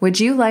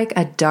 Would you like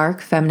a dark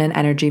feminine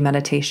energy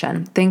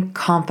meditation? Think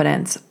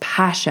confidence,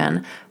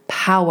 passion,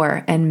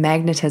 power, and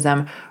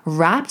magnetism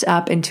wrapped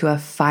up into a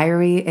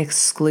fiery,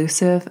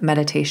 exclusive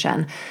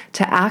meditation.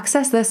 To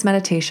access this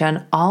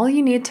meditation, all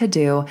you need to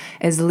do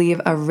is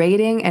leave a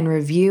rating and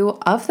review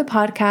of the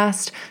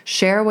podcast,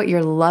 share what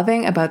you're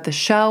loving about the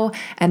show,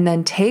 and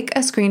then take a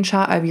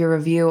screenshot of your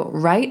review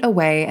right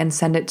away and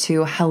send it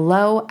to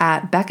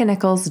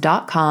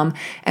hello@beccanichols.com,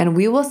 and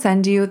we will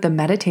send you the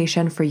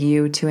meditation for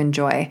you to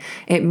enjoy.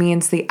 It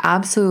means the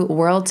absolute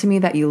world to me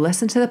that you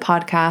listen to the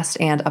podcast,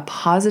 and a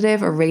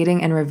positive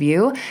rating and review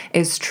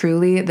is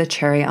truly the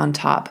cherry on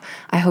top.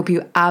 I hope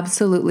you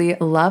absolutely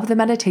love the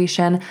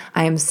meditation.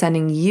 I am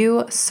sending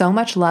you so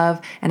much love,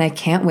 and I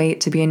can't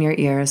wait to be in your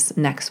ears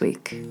next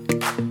week.